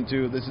what I'm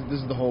into. This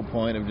is the whole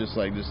point of just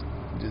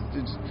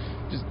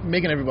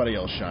making everybody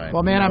else shine.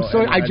 Well, man, I'm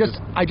sorry. I just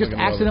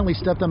accidentally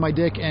stepped on my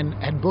dick and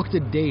had booked a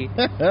date.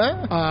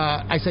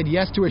 I said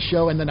yes to a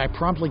show, and then I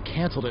promptly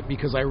canceled it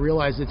because I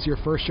realized it's your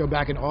first show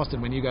back in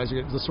Austin when you guys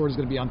the Sword is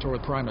going to be on tour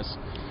with Primus.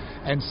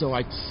 And so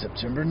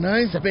September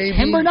 9th, baby.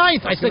 September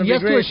 9th. I said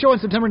yes to a show on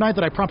September 9th,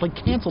 and I promptly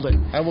canceled it.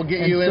 I will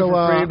get you in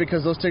for free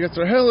because those tickets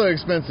are hella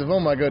expensive. Oh,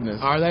 my goodness.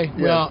 Are they? Yes.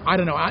 Well, I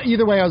don't know.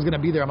 Either way, I was going to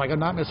be there. I'm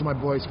not missing my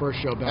boy's first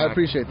show back. I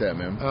appreciate that,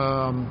 man.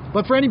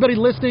 But for anybody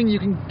listening, you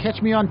can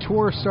catch me on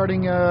tour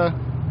starting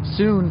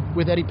soon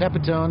with Eddie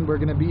Pepitone. We're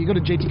going to be, you go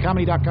to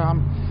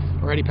jtcomedy.com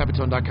or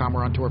eddiepepitone.com.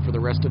 We're on tour for the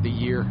rest of the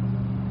year.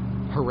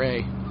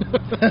 Hooray.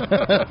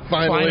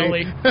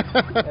 Finally.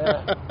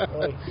 Yeah.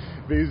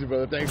 Be easy,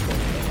 brother. Thanks, man.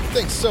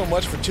 Thanks so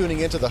much for tuning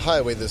into The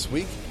Highway this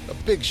week. A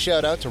big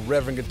shout out to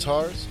Reverend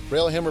Guitars,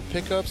 Railhammer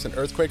Pickups, and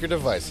Earthquaker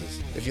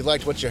Devices. If you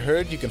liked what you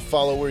heard, you can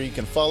follow where you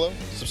can follow,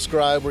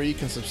 subscribe where you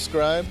can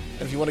subscribe,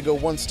 and if you want to go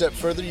one step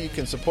further, you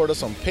can support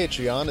us on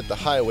Patreon at The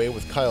Highway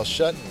with Kyle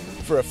Shutt.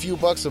 For a few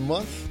bucks a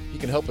month, you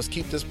can help us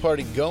keep this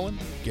party going,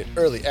 get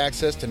early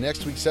access to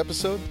next week's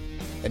episode,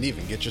 and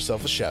even get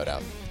yourself a shout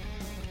out.